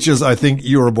 which is, I think,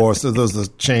 Ouroboros. Those are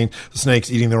the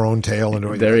snakes eating their own tail.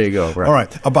 And there you go. Right. All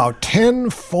right. About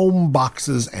 10 foam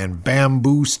boxes and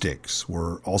bamboo sticks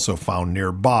were also found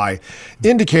nearby,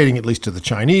 indicating, at least to the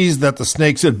Chinese, that the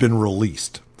snakes had been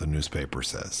released, the newspaper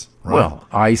says. Right. Well,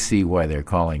 I see why they're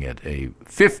calling it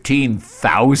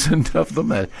 15,000 of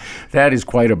them. That is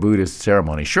quite a Buddhist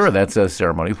ceremony. Sure, that's a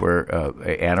ceremony where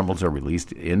animals are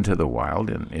released into the wild,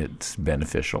 and it's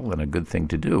beneficial and a good thing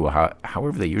to do.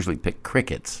 However, they usually pick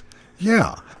crickets.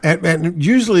 Yeah, and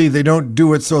usually they don't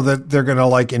do it so that they're going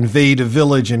to invade a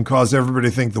village and cause everybody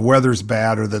to think the weather's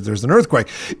bad or that there's an earthquake.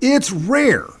 It's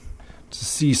rare to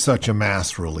see such a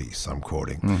mass release, I'm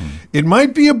quoting. Mm-hmm. It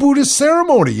might be a Buddhist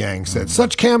ceremony, Yang said.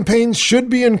 Such campaigns should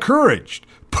be encouraged,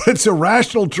 but it's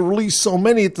irrational to release so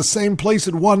many at the same place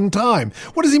at one time.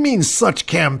 What does he mean such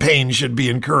campaigns should be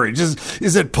encouraged?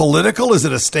 Is it political? Is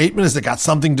it a statement? Has it got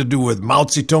something to do with Mao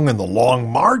Zedong and the Long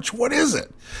March? What is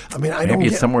it? Maybe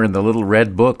it's somewhere in the Little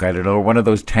Red Book. I don't know, one of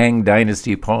those Tang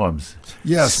Dynasty poems.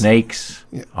 Yes. Snakes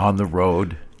on the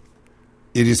road.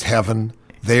 It is heaven.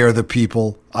 They are the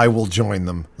people. I will join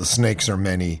them. The snakes are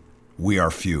many. We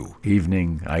are few.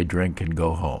 Evening, I drink and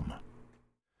go home.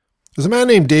 There's a man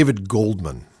named David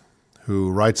Goldman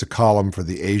who writes a column for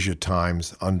the Asia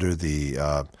Times under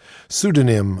the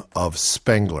pseudonym of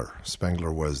Spengler.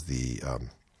 Spengler was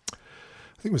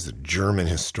I think it was the German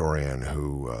historian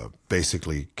who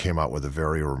basically came out with a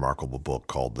very remarkable book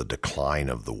called The Decline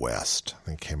of the West. I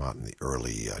think it came out in the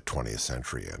early 20th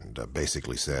century and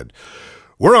basically said,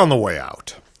 we're on the way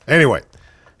out. Anyway,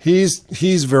 he's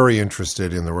very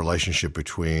interested in the relationship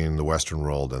between the Western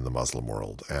world and the Muslim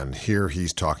world. And here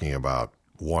he's talking about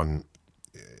one,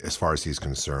 as far as he's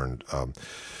concerned,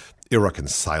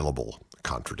 irreconcilable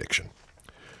contradiction.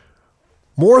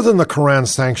 More than the Quran's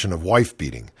sanction of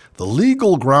wife-beating, the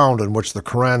legal ground on which the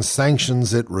Quran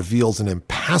sanctions it reveals an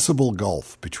impassable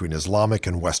gulf between Islamic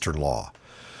and Western law.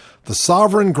 The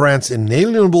sovereign grants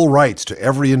inalienable rights to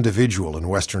every individual in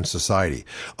Western society,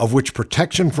 of which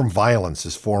protection from violence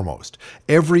is foremost.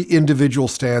 Every individual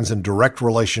stands in direct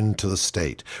relation to the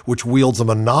state, which wields a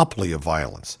monopoly of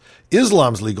violence.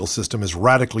 Islam's legal system is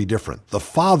radically different. The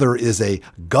father is a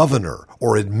governor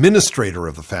or administrator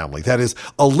of the family, that is,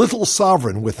 a little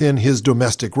sovereign within his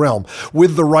domestic realm,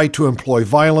 with the right to employ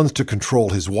violence to control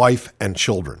his wife and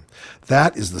children.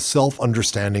 That is the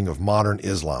self-understanding of modern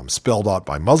Islam, spelled out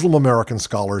by Muslim American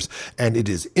scholars, and it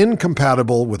is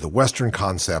incompatible with the Western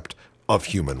concept of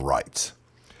human rights.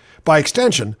 By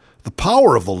extension, the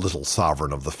power of the little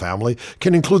sovereign of the family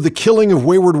can include the killing of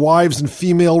wayward wives and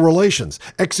female relations.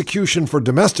 Execution for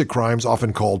domestic crimes,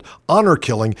 often called honor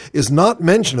killing, is not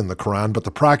mentioned in the Quran, but the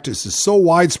practice is so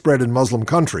widespread in Muslim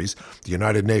countries, the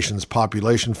United Nations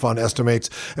Population Fund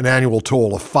estimates an annual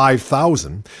toll of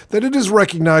 5,000, that it is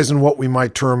recognized in what we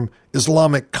might term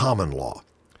Islamic common law.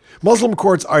 Muslim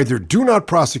courts either do not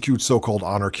prosecute so-called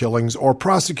honor killings or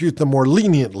prosecute them more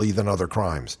leniently than other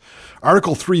crimes.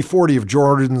 Article 340 of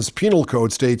Jordan's Penal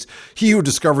Code states, "He who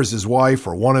discovers his wife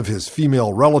or one of his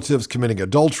female relatives committing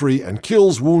adultery and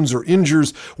kills, wounds, or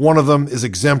injures one of them is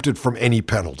exempted from any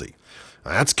penalty."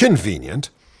 Now, that's convenient.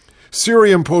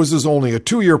 Syria imposes only a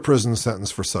 2-year prison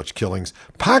sentence for such killings.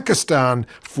 Pakistan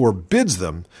forbids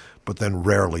them, but then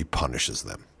rarely punishes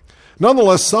them.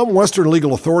 Nonetheless, some Western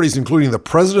legal authorities, including the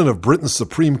President of Britain's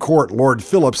Supreme Court, Lord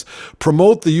Phillips,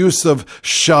 promote the use of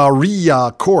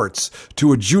Sharia courts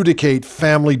to adjudicate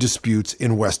family disputes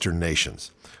in Western nations.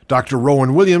 Dr.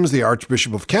 Rowan Williams, the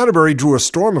Archbishop of Canterbury, drew a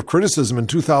storm of criticism in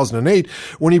 2008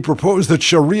 when he proposed that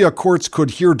Sharia courts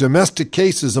could hear domestic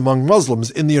cases among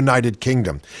Muslims in the United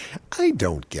Kingdom. I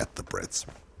don't get the Brits.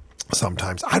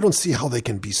 sometimes. I don't see how they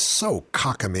can be so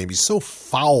cockamamie, so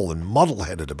foul and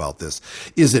muddle-headed about this.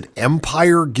 Is it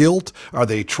empire guilt? Are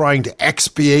they trying to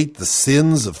expiate the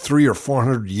sins of 300 or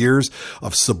 400 years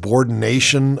of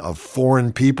subordination of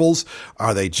foreign peoples?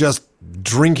 Are they just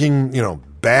drinking,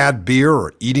 bad beer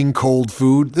or eating cold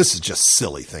food? This is just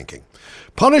silly thinking.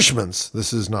 Punishments,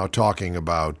 this is now talking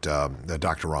about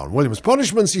Dr. Ron Williams.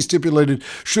 Punishments, he stipulated,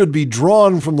 should be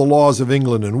drawn from the laws of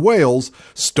England and Wales.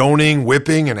 Stoning,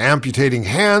 whipping, and amputating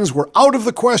hands were out of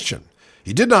the question.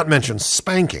 He did not mention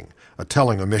spanking, a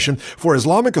telling omission, for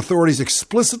Islamic authorities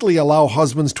explicitly allow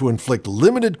husbands to inflict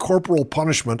limited corporal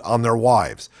punishment on their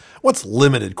wives. What's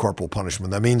limited corporal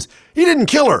punishment? That means he didn't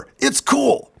kill her. It's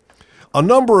cool. A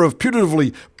number of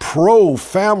putatively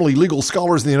pro-family legal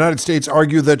scholars in the United States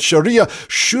argue that Sharia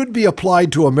should be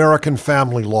applied to American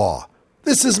family law.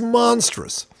 This is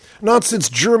monstrous. Not since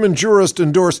German jurists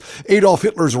endorsed Adolf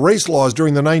Hitler's race laws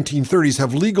during the 1930s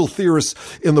have legal theorists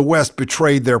in the West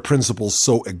betrayed their principles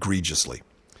so egregiously.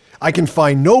 I can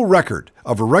find no record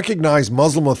of a recognized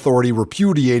Muslim authority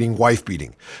repudiating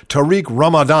wife-beating. Tariq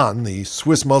Ramadan, the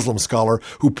Swiss Muslim scholar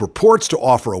who purports to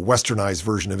offer a westernized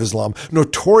version of Islam,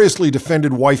 notoriously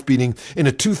defended wife-beating in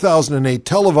a 2008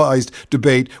 televised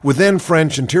debate with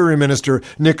then-French Interior Minister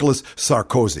Nicolas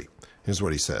Sarkozy. Here's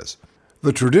what he says.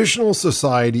 The traditional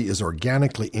society is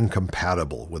organically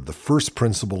incompatible with the first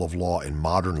principle of law in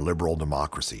modern liberal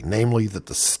democracy, namely that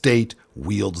the state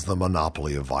wields the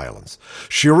monopoly of violence.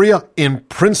 Sharia, in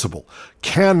principle,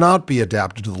 cannot be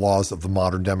adapted to the laws of the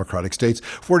modern democratic states,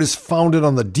 for it is founded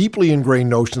on the deeply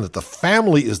ingrained notion that the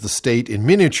family is the state in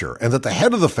miniature, and that the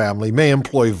head of the family may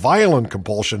employ violent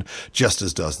compulsion just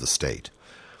as does the state.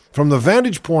 From the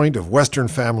vantage point of Western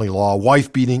family law,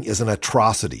 wife-beating is an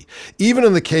atrocity, even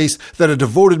in the case that a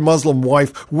devoted Muslim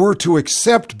wife were to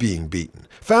accept being beaten.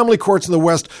 Family courts in the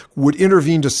West would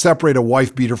intervene to separate a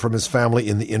wife-beater from his family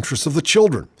in the interests of the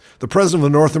children. The president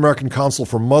of the North American Council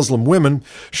for Muslim Women,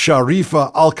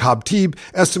 Sharifa Al-Khabtib,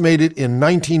 estimated in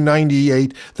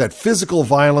 1998 that physical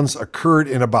violence occurred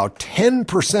in about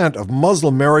 10% of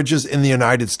Muslim marriages in the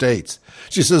United States.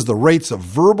 She says the rates of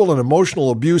verbal and emotional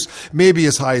abuse may be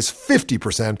as high as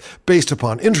 50% based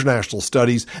upon international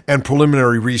studies and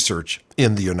preliminary research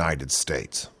in the United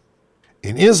States.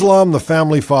 In Islam, the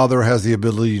family father has the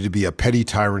ability to be a petty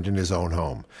tyrant in his own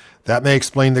home. That may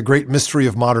explain the great mystery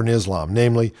of modern Islam,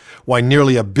 namely, why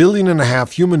nearly 1.5 billion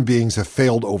human beings have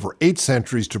failed over 8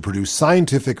 centuries to produce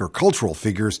scientific or cultural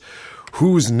figures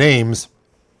whose names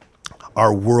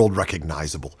are world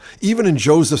recognizable. Even in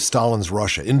Joseph Stalin's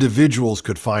Russia, individuals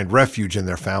could find refuge in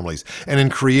their families and in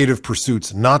creative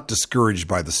pursuits not discouraged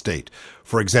by the state.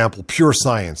 For example, pure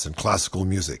science and classical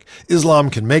music. Islam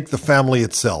can make the family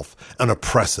itself an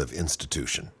oppressive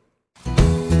institution.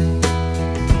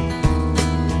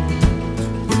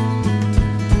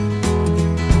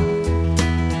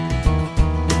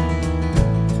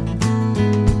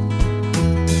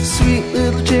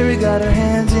 Little Cherry got her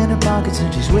hands in her pockets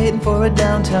and she's waiting for a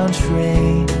downtown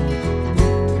train.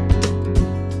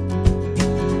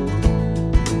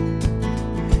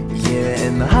 Yeah,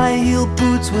 in the high-heeled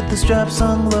boots with the straps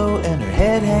hung low and her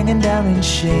head hanging down in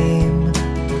shame.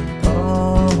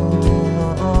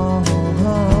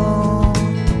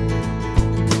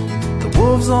 The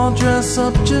wolves all dress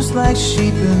up just like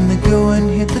sheep and they go and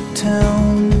hit the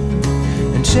town.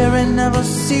 And Cherry never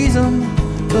sees them,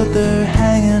 but they're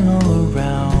hanging all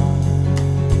around.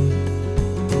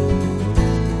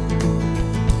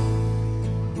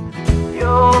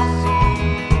 You'll see,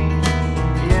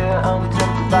 yeah, I'm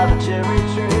tempted by the cherry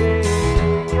tree.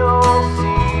 You'll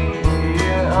see,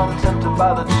 yeah, I'm tempted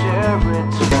by the cherry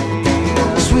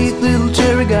tree. Sweet little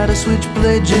cherry got a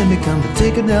switchblade Jimmy come to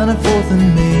take her down at 4th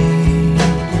and Main.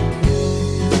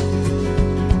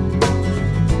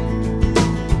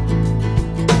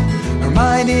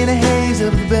 Mind in a haze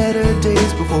of the better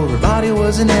days before her body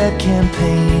was an ad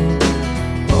campaign.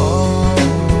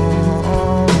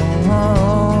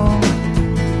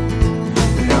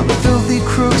 Now the filthy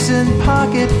crooks and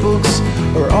pocketbooks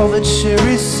are all that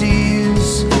Sherry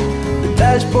sees. The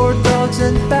dashboard dogs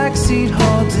and backseat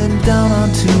hogs and down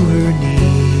onto her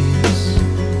knees.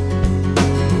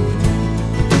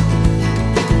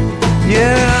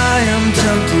 Yeah, I am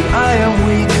tempted, I am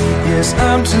weak. Yes,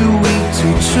 I'm too weak to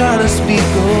try to speak,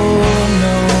 oh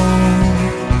no.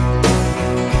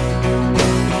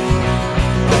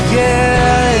 Yeah,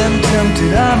 I am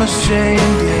tempted, I'm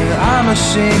ashamed, yeah, I'm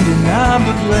ashamed and I'm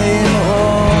to blame, oh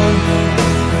no.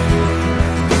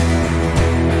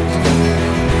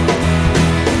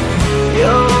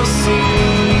 You'll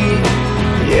see,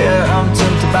 yeah, I'm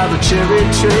tempted by the cherry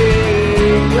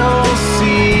tree. You'll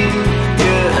see,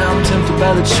 yeah, I'm tempted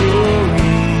by the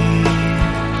cherry.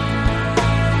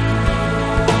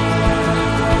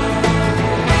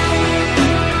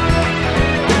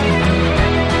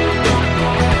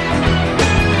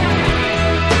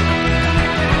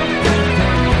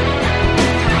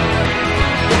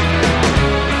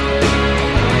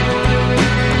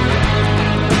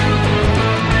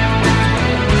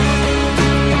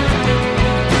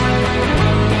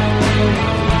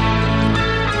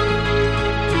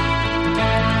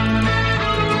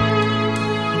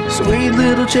 Sweet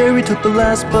little cherry took the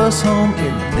last bus home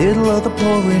in the middle of the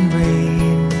pouring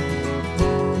rain.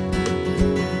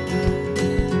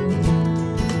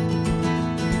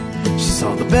 She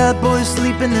saw the bad boys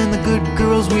sleeping and the good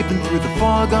girls weeping through the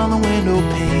fog on the window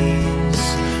panes.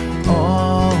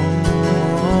 Oh,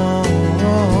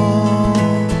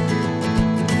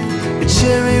 a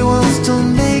cherry wants to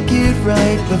make it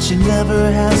right, but she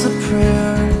never has a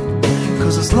prayer.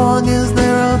 'Cause as long as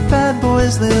there are bad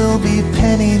boys, there'll be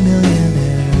penny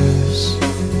millionaires.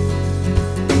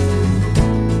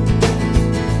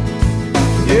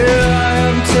 Yeah, I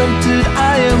am tempted,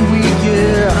 I am weak,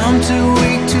 yeah, I'm too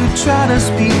weak to try to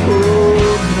speak, oh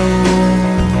no.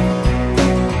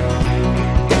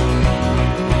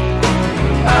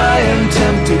 I am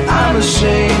tempted, I'm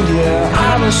ashamed, yeah,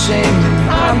 I'm ashamed and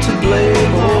I'm to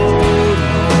blame, oh no.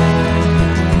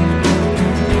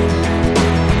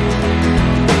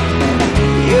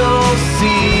 You'll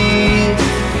see,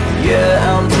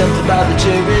 yeah, I'm tempted by the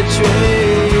cherry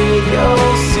tree.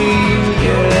 You'll see,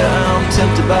 yeah, I'm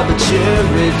tempted by the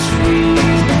cherry tree.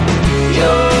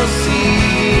 You'll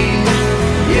see,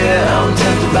 yeah, I'm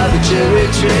tempted by the cherry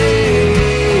tree.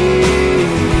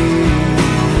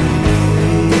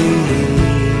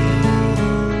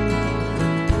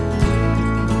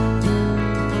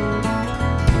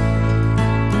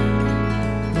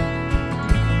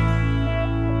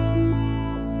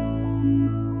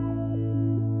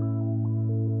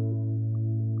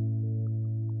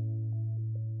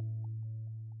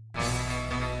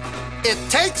 It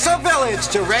takes a village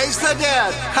to raise the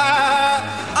dead.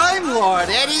 I'm Lord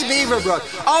Eddie Beaverbrook,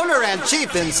 owner and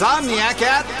chief insomniac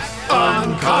at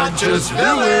Unconscious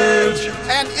Village.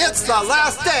 And it's the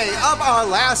last day of our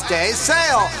last day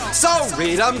sale. So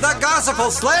read 'em the gospel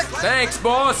slick. Thanks,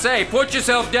 boss. Hey, put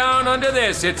yourself down under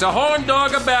this. It's a horn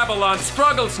dog of Babylon,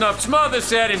 struggle snuff, smother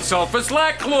set, and sulfur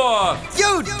slack claw.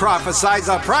 You'd prophesize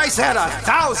a price at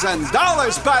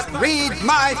 $1,000, but read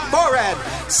my forehead.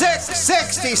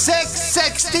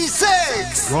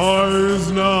 $666.66.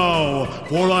 Rise now,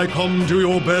 for I come to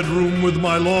your bedroom with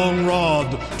my long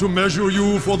rod to measure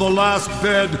you for the last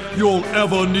bed you'll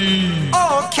ever need.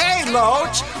 Okay,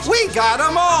 Loach, we got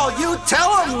 'em all. You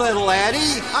tell 'em, little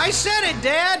Eddie. I said it,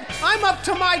 Dad. I'm up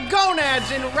to my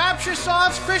gonads in Rapture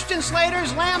Softs, Christian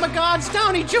Slaters, Lamb of Gods,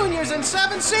 Downey Juniors, and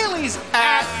Seven Sealies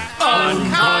at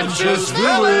Unconscious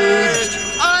Village.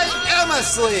 I am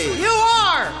asleep. You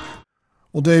are.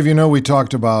 Well, Dave, you know, we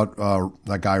talked about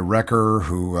that guy Wrecker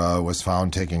who was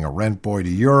found taking a rent boy to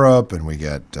Europe, and we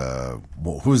get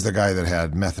who's the guy that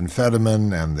had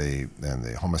methamphetamine and the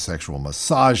homosexual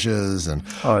massages, and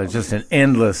it's just an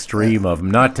endless stream of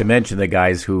them. Not to mention the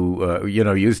guys who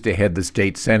used to head the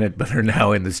state senate but are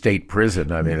now in the state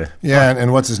prison. I mean,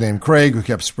 and what's his name, Craig, who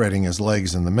kept spreading his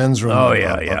legs in the men's room of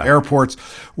airports.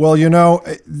 Well, you know,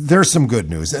 there's some good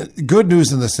news. Good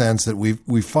news in the sense that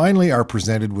we finally are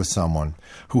presented with someone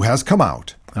who has come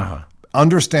out,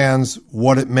 understands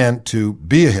what it meant to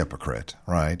be a hypocrite,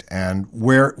 right? And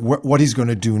what he's going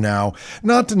to do now,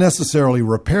 not to necessarily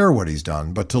repair what he's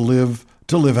done, but to live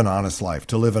an honest life,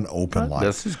 to live an open life.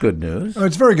 This is good news.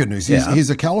 It's very good news. He's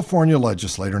a California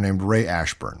legislator named Ray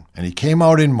Ashburn, and he came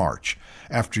out in March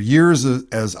after years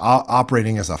as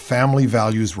operating as a family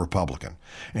values Republican,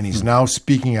 and he's now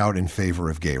speaking out in favor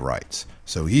of gay rights.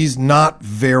 So he's not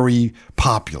very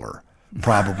popular,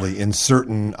 probably in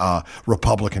certain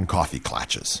Republican coffee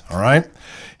clutches. All right.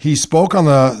 He spoke on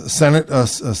the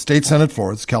state Senate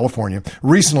floor, it's California,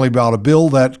 recently about a bill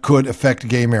that could affect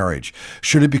gay marriage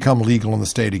should it become legal in the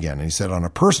state again. And he said, on a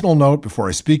personal note, before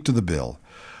I speak to the bill,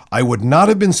 I would not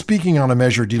have been speaking on a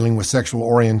measure dealing with sexual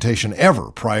orientation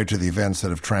ever prior to the events that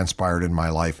have transpired in my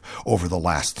life over the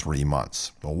last 3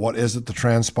 months. Well, what is it that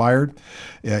transpired?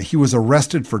 He was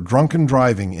arrested for drunken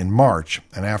driving in March,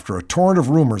 and after a torrent of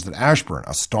rumors that Ashburn,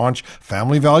 a staunch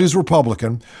family values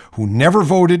Republican who never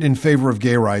voted in favor of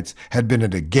gay rights, had been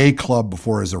at a gay club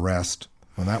before his arrest,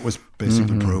 when that was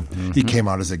basically proved, he came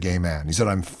out as a gay man. He said,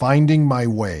 I'm finding my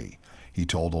way, he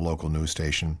told a local news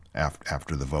station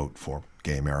after the vote for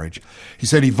gay marriage. He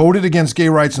said he voted against gay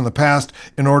rights in the past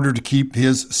in order to keep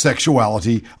his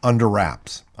sexuality under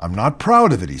wraps. I'm not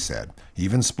proud of it, he said. He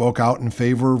even spoke out in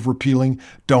favor of repealing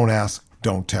Don't Ask,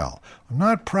 Don't Tell. I'm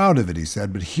not proud of it, he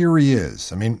said, but here he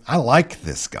is. I mean, I like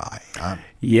this guy.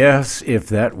 Yes, if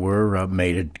that were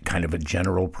made a kind of a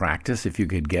general practice, if you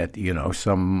could get,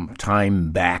 some time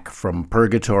back from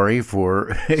purgatory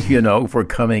for, for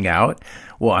coming out,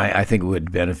 well, I think it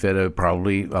would benefit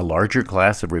probably a larger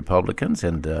class of Republicans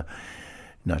and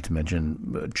not to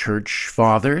mention church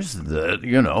fathers.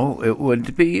 It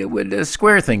would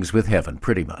square things with heaven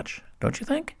pretty much. Don't you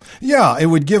think? Yeah, it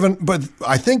would but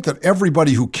I think that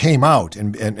everybody who came out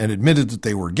and admitted that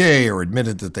they were gay or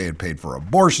admitted that they had paid for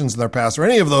abortions in their past or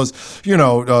any of those,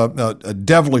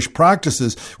 devilish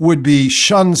practices would be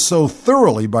shunned so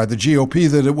thoroughly by the GOP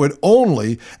that it would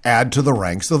only add to the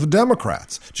ranks of the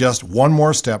Democrats. Just one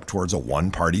more step towards a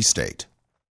one-party state.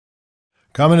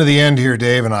 Coming to the end here,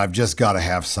 Dave, and I've just got to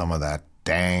have some of that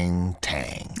dang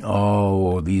tang.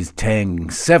 Oh, these Tang,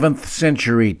 7th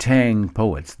century Tang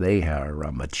poets, they are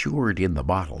matured in the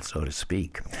bottle, so to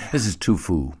speak. This is Tu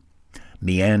Fu,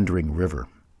 Meandering River.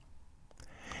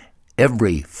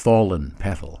 Every fallen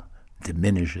petal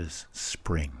diminishes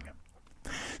spring.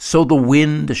 So the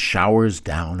wind showers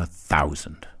down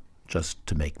 1,000 just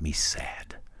to make me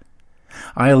sad.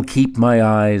 I'll keep my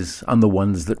eyes on the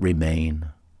ones that remain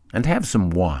and have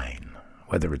some wine,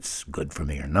 whether it's good for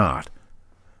me or not.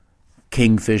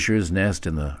 Kingfishers nest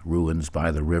in the ruins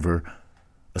by the river.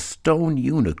 A stone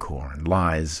unicorn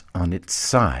lies on its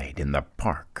side in the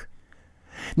park.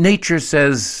 Nature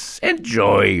says,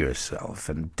 enjoy yourself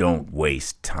and don't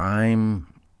waste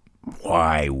time.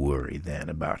 Why worry then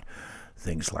about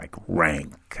things like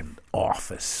rank and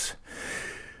office?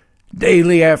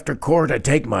 Daily after court, I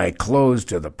take my clothes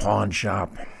to the pawn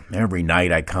shop. Every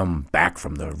night I come back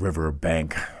from the river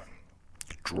bank,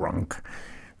 drunk.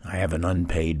 I have an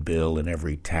unpaid bill in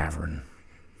every tavern.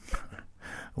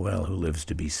 Well, who lives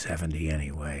to be 70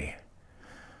 anyway?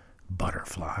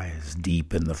 Butterflies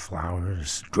deep in the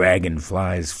flowers,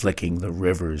 dragonflies flicking the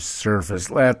river's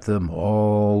surface. Let them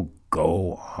all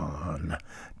go on.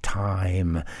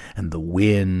 Time and the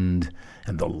wind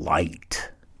and the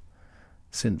light.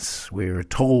 Since we're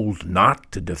told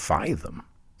not to defy them,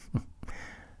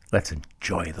 let's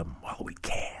enjoy them while we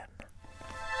can.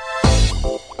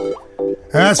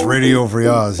 That's Radio Free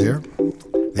Oz here.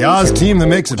 The Oz team that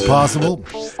makes it possible.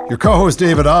 Your co-host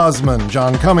David Osmond,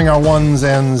 John Cumming, our ones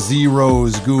and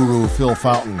zeros guru, Phil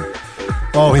Fountain.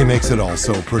 Oh, he makes it all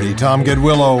so pretty. Tom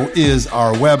Gedwillow is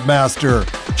our webmaster.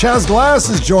 Chaz Glass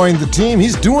has joined the team.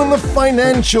 He's doing the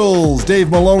financials.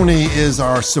 Dave Maloney is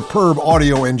our superb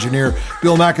audio engineer.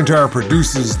 Bill McIntyre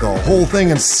produces the whole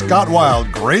thing. And Scott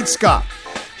Wild, great Scott,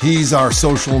 he's our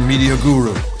social media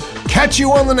guru. Catch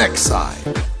you on the next side.